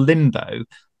 in real limbo.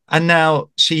 And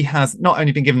now she has not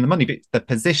only been given the money, but the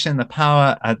position, the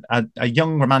power, a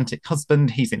young romantic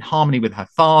husband. He's in harmony with her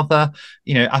father.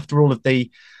 After all of the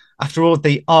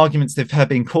arguments of her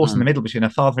being caught in the middle between her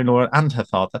father-in-law and her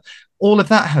father, all of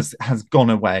that has gone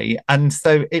away. And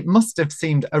so it must have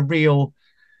seemed a real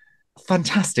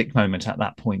fantastic moment at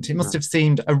that point. It must have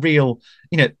seemed a real,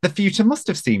 the future must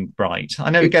have seemed bright. I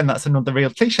know, again, that's another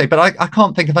real cliche, but I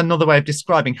can't think of another way of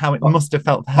describing how it must have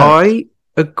felt for her. I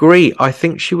agree. I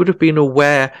think she would have been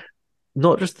aware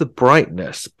not just the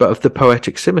brightness, but of the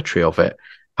poetic symmetry of it.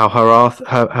 How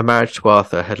her marriage to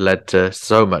Arthur had led to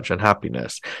so much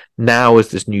unhappiness. Now,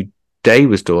 as this new day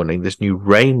was dawning, this new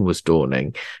reign was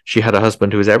dawning. She had a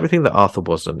husband who was everything that Arthur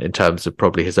wasn't in terms of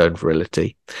probably his own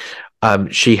virility.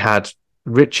 She had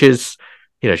riches,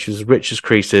 she was rich as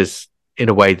Croesus in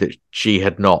a way that she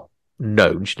had not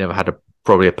known. She never had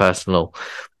probably a personal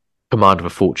command of a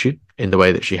fortune in the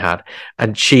way that she had.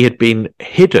 And she had been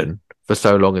hidden for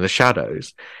so long in the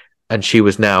shadows. And she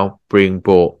was now being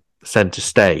brought center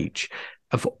stage.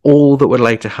 Of all that would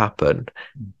later happen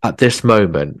at this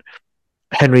moment,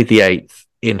 Henry VIII,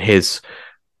 in his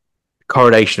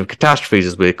coronation of catastrophes,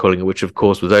 as we're calling it, which of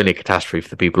course was only a catastrophe for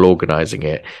the people organizing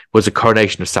it, was a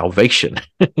coronation of salvation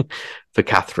for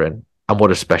Catherine. And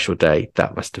what a special day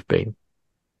that must have been.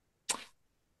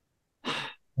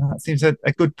 Well, that seems a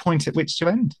good point at which to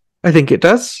end. I think it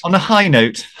does. On a high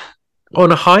note.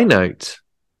 On a high note.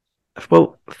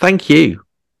 Well, thank you,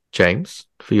 James,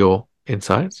 for your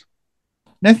insights.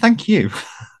 No, thank you.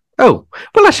 Oh,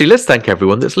 well, actually, let's thank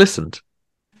everyone that's listened.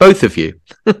 Both of you.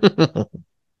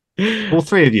 All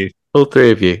three of you. All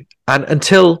three of you. And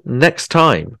until next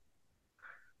time,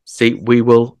 we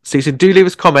will see. So do leave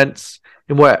us comments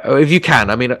in where, if you can.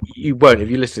 I mean, you won't if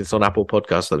you listen to this on Apple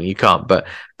Podcasts or something. You can't, but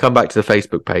come back to the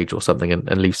Facebook page or something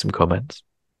and leave some comments.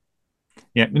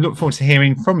 Yeah, we look forward to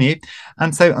hearing from you.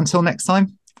 And so until next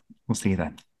time, we'll see you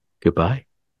then. Goodbye.